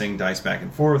passing dice back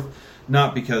and forth,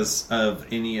 not because of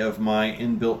any of my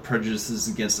inbuilt prejudices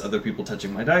against other people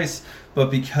touching my dice,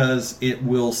 but because it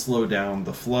will slow down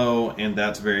the flow, and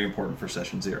that's very important for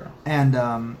Session 0.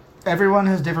 And everyone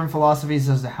has different philosophies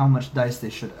as to how much dice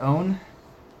they should own.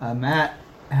 Matt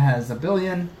has 1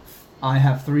 billion. I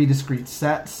have 3 discrete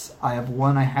sets. I have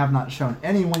one I have not shown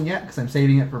anyone yet because I'm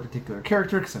saving it for a particular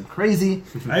character because I'm crazy.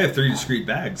 I have 3 discrete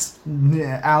bags.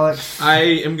 Yeah, Alex. I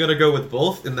am going to go with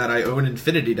both in that I own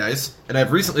Infinity Dice, and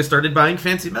I've recently started buying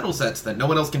fancy metal sets that no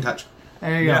one else can touch.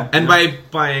 There you go. And by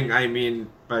buying, I mean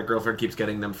my girlfriend keeps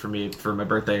getting them for me for my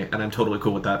birthday, and I'm totally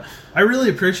cool with that. I really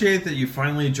appreciate that you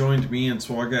finally joined me and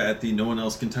Swaga at the No One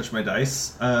Else Can Touch My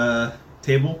Dice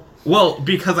table. Well,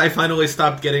 because I finally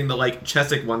stopped getting the,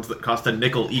 Chesic ones that cost a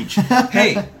nickel each.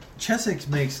 Hey, Chessex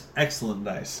makes excellent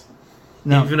dice.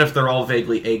 No. Even if they're all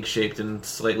vaguely egg-shaped and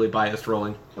slightly biased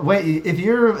rolling. Wait, if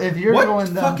you're What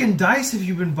going down... fucking dice have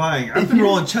you been buying? I've been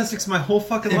rolling Chessex my whole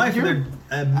fucking life, and they're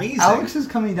amazing. Alex is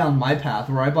coming down my path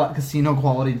where I bought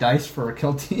casino-quality dice for a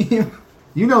kill team.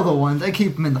 You know the ones. I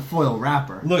keep them in the foil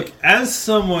wrapper. Look, as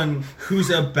someone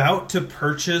who's about to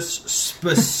purchase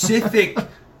specific...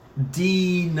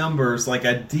 D numbers, like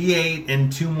a D8 and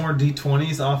 2 more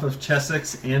D20s off of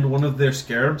Chessex and one of their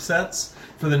Scarab sets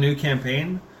for the new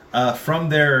campaign from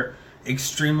their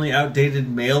extremely outdated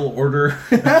mail order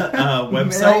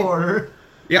website. Mail order.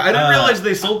 Yeah, I didn't realize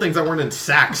they sold things that weren't in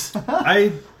sacks.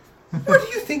 What do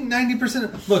you think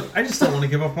 90%... Look, I just don't want to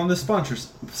give up on the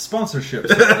sponsorships.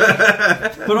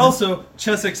 But also,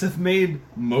 Chessex have made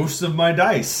most of my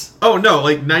dice. Oh, no,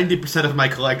 90% of my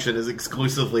collection is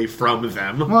exclusively from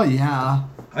them. Well, yeah.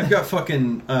 I've got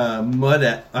fucking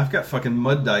I've got fucking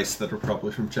mud dice that are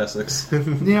probably from Chessex. You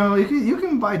know, you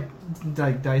can buy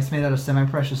like dice made out of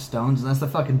semi-precious stones, and that's the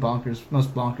fucking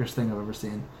most bonkers thing I've ever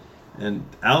seen. And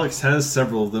Alex has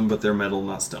several of them, but they're metal,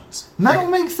 not stones. Metal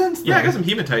makes sense, though. Yeah, I got some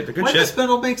hematite. They're good Why shit. does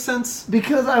metal make sense?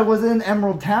 Because I was in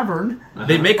Emerald Tavern.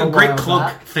 They make a a great while cloak,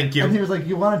 back, thank And he you. was like,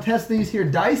 "You want to test these here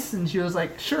dice?" And she was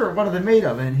like, "Sure, what are they made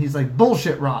of?" And he's like,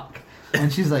 "Bullshit rock."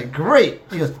 And she's like, "Great."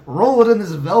 He goes, "Roll it in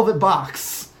this velvet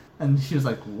box." And she was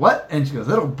like, "What?" And she goes,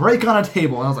 "It'll break on a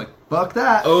table." And I was like, "Fuck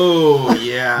that." Oh,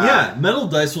 yeah. Yeah, metal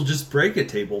dice will just break a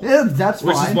table. Yeah, that's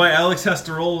Which fine. is why Alex has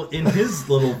to roll in his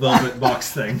little velvet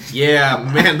box thing.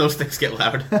 Yeah, man, those things get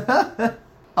loud.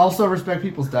 Also, respect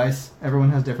people's dice.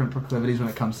 Everyone has different proclivities when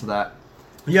it comes to that.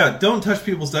 Yeah, don't touch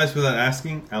people's dice without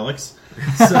asking, Alex.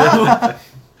 So,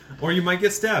 or you might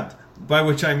get stabbed. By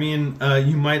which I mean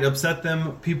you might upset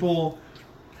them. People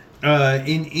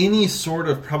in any sort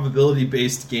of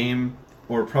probability-based game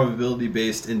or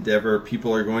probability-based endeavor,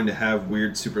 people are going to have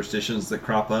weird superstitions that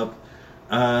crop up.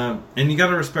 And you got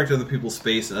to respect other people's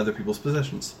space and other people's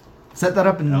possessions. Set that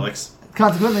up in... Alex.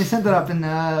 Consequently, set that up in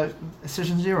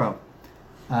Session 0.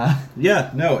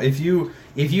 Yeah, no. If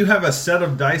you have a set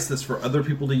of dice that's for other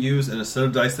people to use and a set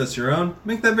of dice that's your own,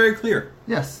 make that very clear.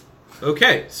 Yes.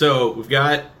 Okay, so we've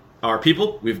got our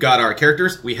people, we've got our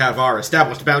characters, we have our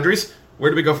established boundaries.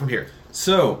 Where do we go from here?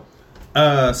 So,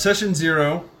 Session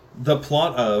 0, the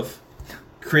plot of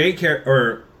create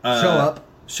show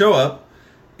up,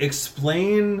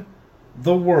 explain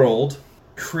the world,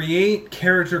 create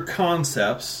character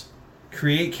concepts,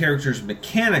 create characters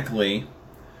mechanically,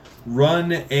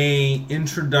 run a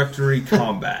introductory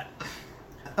combat.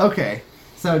 Okay.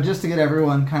 So, just to get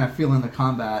everyone kind of feeling the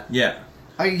combat. Yeah.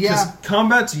 Yeah. Because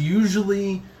combat's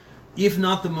usually, if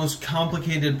not the most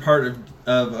complicated part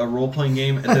of a role-playing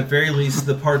game, at the very least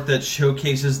the part that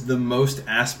showcases the most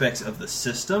aspects of the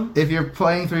system. If you're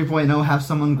playing 3.0, have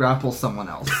someone grapple someone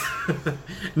else.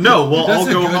 No, we'll all That's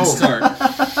a go good home.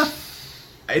 start.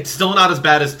 It's still not as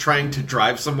bad as trying to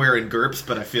drive somewhere in GURPS,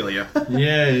 but I feel you.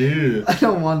 Yeah. I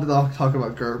don't want to talk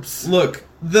about GURPS. Look,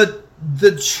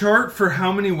 the chart for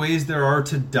how many ways there are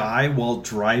to die while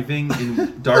driving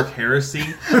in Dark Heresy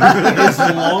is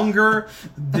longer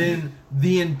than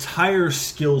the entire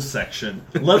skill section,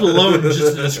 let alone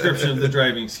just a description of the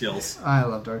driving skills. I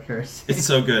love Dark Heresy. It's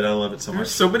so good. I love it so There's much.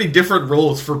 so many different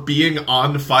roles for being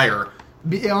on fire.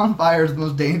 Being on fire is the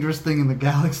most dangerous thing in the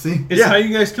galaxy. It's how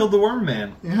you guys killed the Worm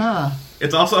Man. Yeah.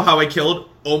 It's also how I killed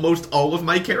almost all of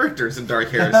my characters in Dark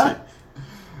Heresy.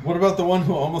 What about the one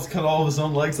who almost cut all of his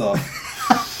own legs off?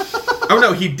 Oh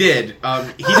no, he did.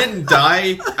 He didn't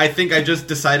die. I think I just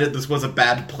decided this was a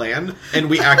bad plan, and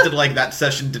we acted like that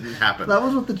session didn't happen. That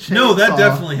was what the chainsaw... No, that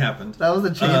definitely happened. That was the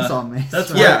chainsaw mace.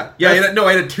 that's Yeah, I had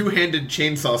a two-handed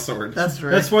chainsaw sword. That's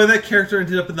right. That's why that character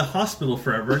ended up in the hospital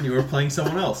forever, and you were playing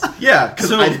someone else. Yeah, because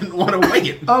So- I didn't want to wing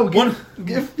it. Oh,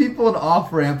 give people an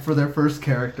off-ramp for their first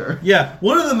character. Yeah,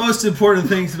 one of the most important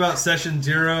things about Session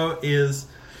 0 is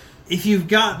if you've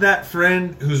got that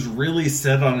friend who's really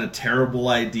set on a terrible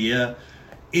idea,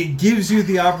 it gives you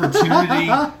the opportunity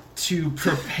to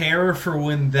prepare for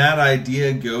when that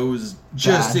idea goes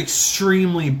just Bad.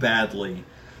 extremely badly.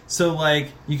 So,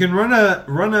 like, you can run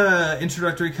a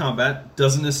introductory combat.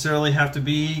 Doesn't necessarily have to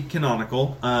be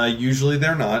canonical. Usually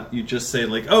they're not. You just say,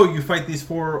 like, oh, you fight these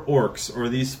 4 orcs, or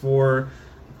these 4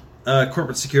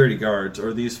 corporate security guards,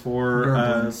 or these 4...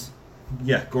 Gorblins.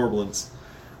 Gorblins.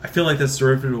 I feel like that's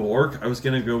derivative of orc. I was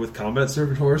going to go with combat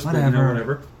servitors, but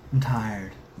whatever. I'm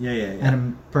tired. Yeah.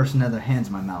 And a person had their hands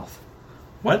in my mouth.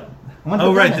 What? I went to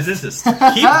Oh, the right, the dentist.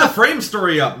 dentist. Keep the frame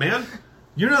story up, man.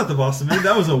 You're not the boss of me.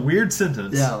 That was a weird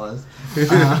sentence. Yeah, it was.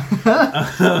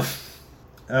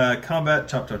 Combat,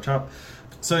 chop.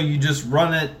 So you just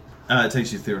run it. It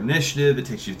takes you through initiative. It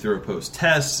takes you through opposed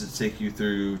tests. It takes you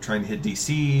through trying to hit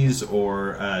DCs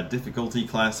or difficulty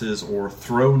classes or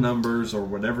throw numbers or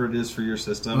whatever it is for your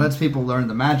system. Lets people learn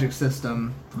the magic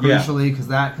system, crucially, because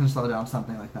that can slow down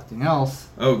something like nothing else.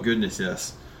 Oh, goodness,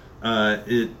 yes.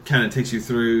 It kind of takes you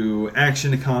through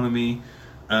action economy,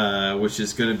 which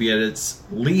is going to be at its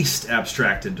least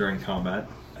abstracted during combat.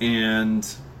 And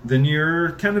then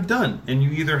you're kind of done. And you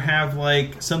either have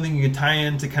like something you can tie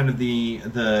into kind of the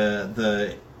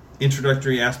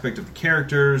introductory aspect of the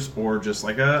characters, or just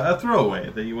like a throwaway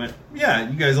that you went, yeah,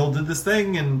 you guys all did this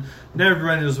thing, and now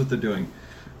everybody knows what they're doing.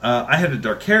 I had a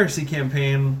Dark Heresy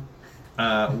campaign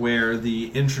where the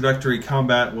introductory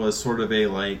combat was sort of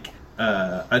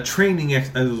a training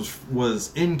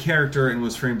was in character and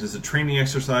was framed as a training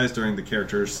exercise during the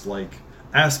character's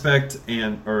aspect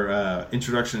or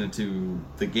introduction into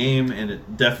the game, and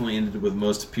it definitely ended with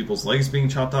most people's legs being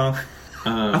chopped off.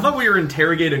 I thought we were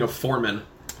interrogating a foreman.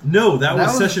 No, that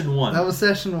was session 1. That was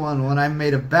session 1 when I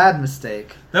made a bad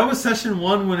mistake. That was session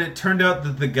 1 when it turned out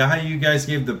that the guy you guys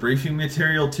gave the briefing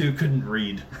material to couldn't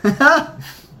read.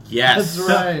 Yes. That's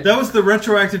right. That was the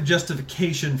retroactive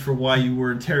justification for why you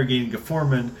were interrogating a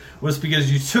foreman, was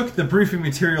because you took the briefing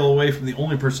material away from the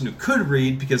only person who could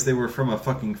read, because they were from a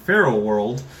fucking feral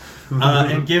world,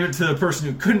 and gave it to the person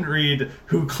who couldn't read,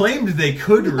 who claimed they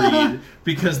could read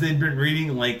because they'd been reading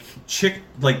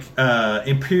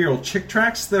Imperial chick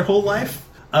tracts their whole life.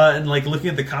 And looking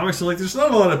at the comics, they're like, there's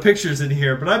not a lot of pictures in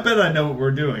here, but I bet I know what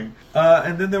we're doing.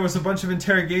 And then there was a bunch of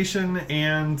interrogation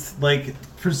and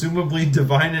presumably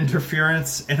divine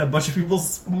interference, and a bunch of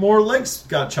people's more legs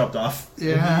got chopped off.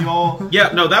 Yeah. And you all,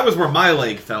 Yeah, no, that was where my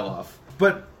leg fell off.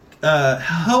 but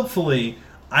helpfully,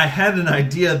 I had an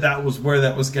idea that was where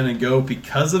that was going to go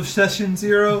because of session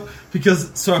 0.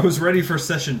 So I was ready for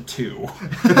session 2,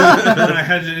 and I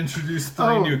had to introduce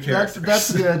 3 new characters.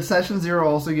 That's good. Session 0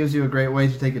 also gives you a great way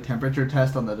to take a temperature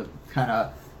test on the kind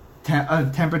of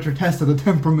temperature test of the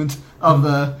temperament of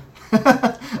the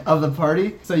of the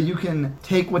party. So you can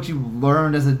take what you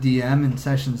learned as a DM in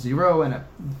session 0 and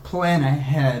plan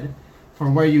ahead for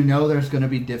where you know there's going to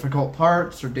be difficult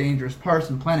parts or dangerous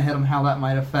parts, and plan ahead on how that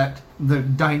might affect the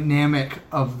dynamic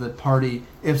of the party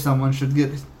if someone should get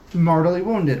mortally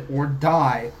wounded or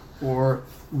die or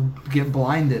get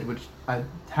blinded, which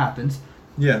happens.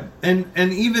 Yeah, and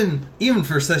even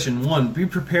for session 1, be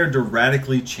prepared to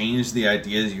radically change the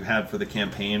ideas you had for the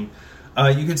campaign.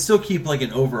 You can still keep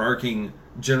an overarching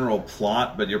general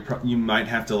plot, but you might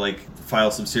have to file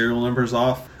some serial numbers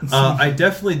off. I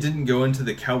definitely didn't go into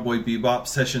the Cowboy Bebop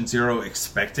session 0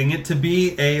 expecting it to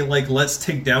be a let's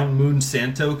take down Moon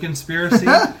Santo conspiracy.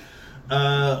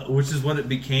 Which is what it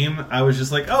became. I was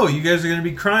just like, oh, you guys are going to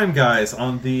be crime guys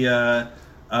on the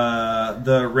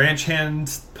ranch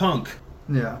hand punk.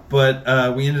 Yeah.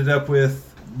 But we ended up with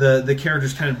the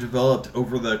characters kind of developed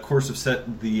over the course of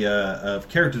of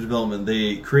character development.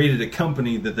 They created a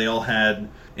company that they all had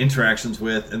interactions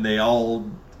with, and they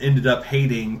all ended up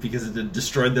hating because it had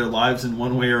destroyed their lives in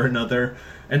one way or another,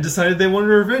 and decided they wanted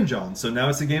revenge on. So now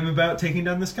it's a game about taking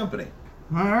down this company.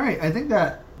 All right. I think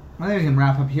we can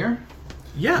wrap up here.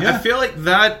 Yeah, I feel like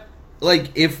that,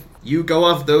 if you go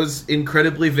off those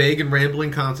incredibly vague and rambling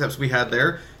concepts we had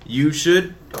there, you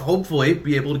should hopefully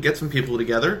be able to get some people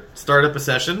together, start up a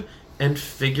session, and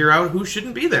figure out who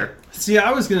shouldn't be there. See,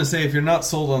 I was going to say, if you're not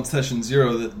sold on session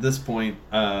 0 at this point,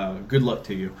 good luck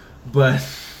to you. But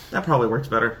That probably works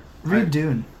better. Read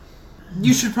Dune.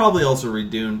 you should probably also read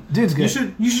Dune. Dune's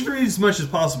good. You should read as much as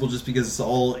possible, just because it's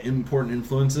all important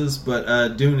influences.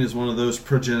 But Dune is one of those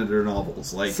progenitor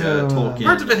novels, Tolkien.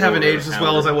 Parts of it haven't or aged as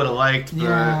well as I would have liked. But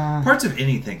Yeah. Parts of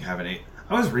anything haven't aged.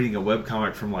 I was reading a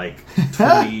webcomic from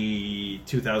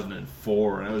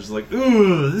 2004, and I was like,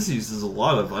 ooh, this uses a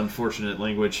lot of unfortunate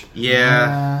language.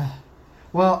 Yeah.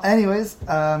 Well, anyways,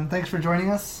 thanks for joining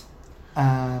us.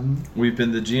 We've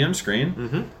been the GM Screen.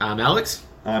 Mm-hmm. I'm Alex.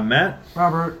 I'm Matt.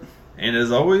 Robert, And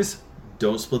as always,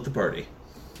 don't split the party.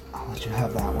 I'll let you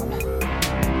have that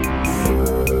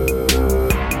one.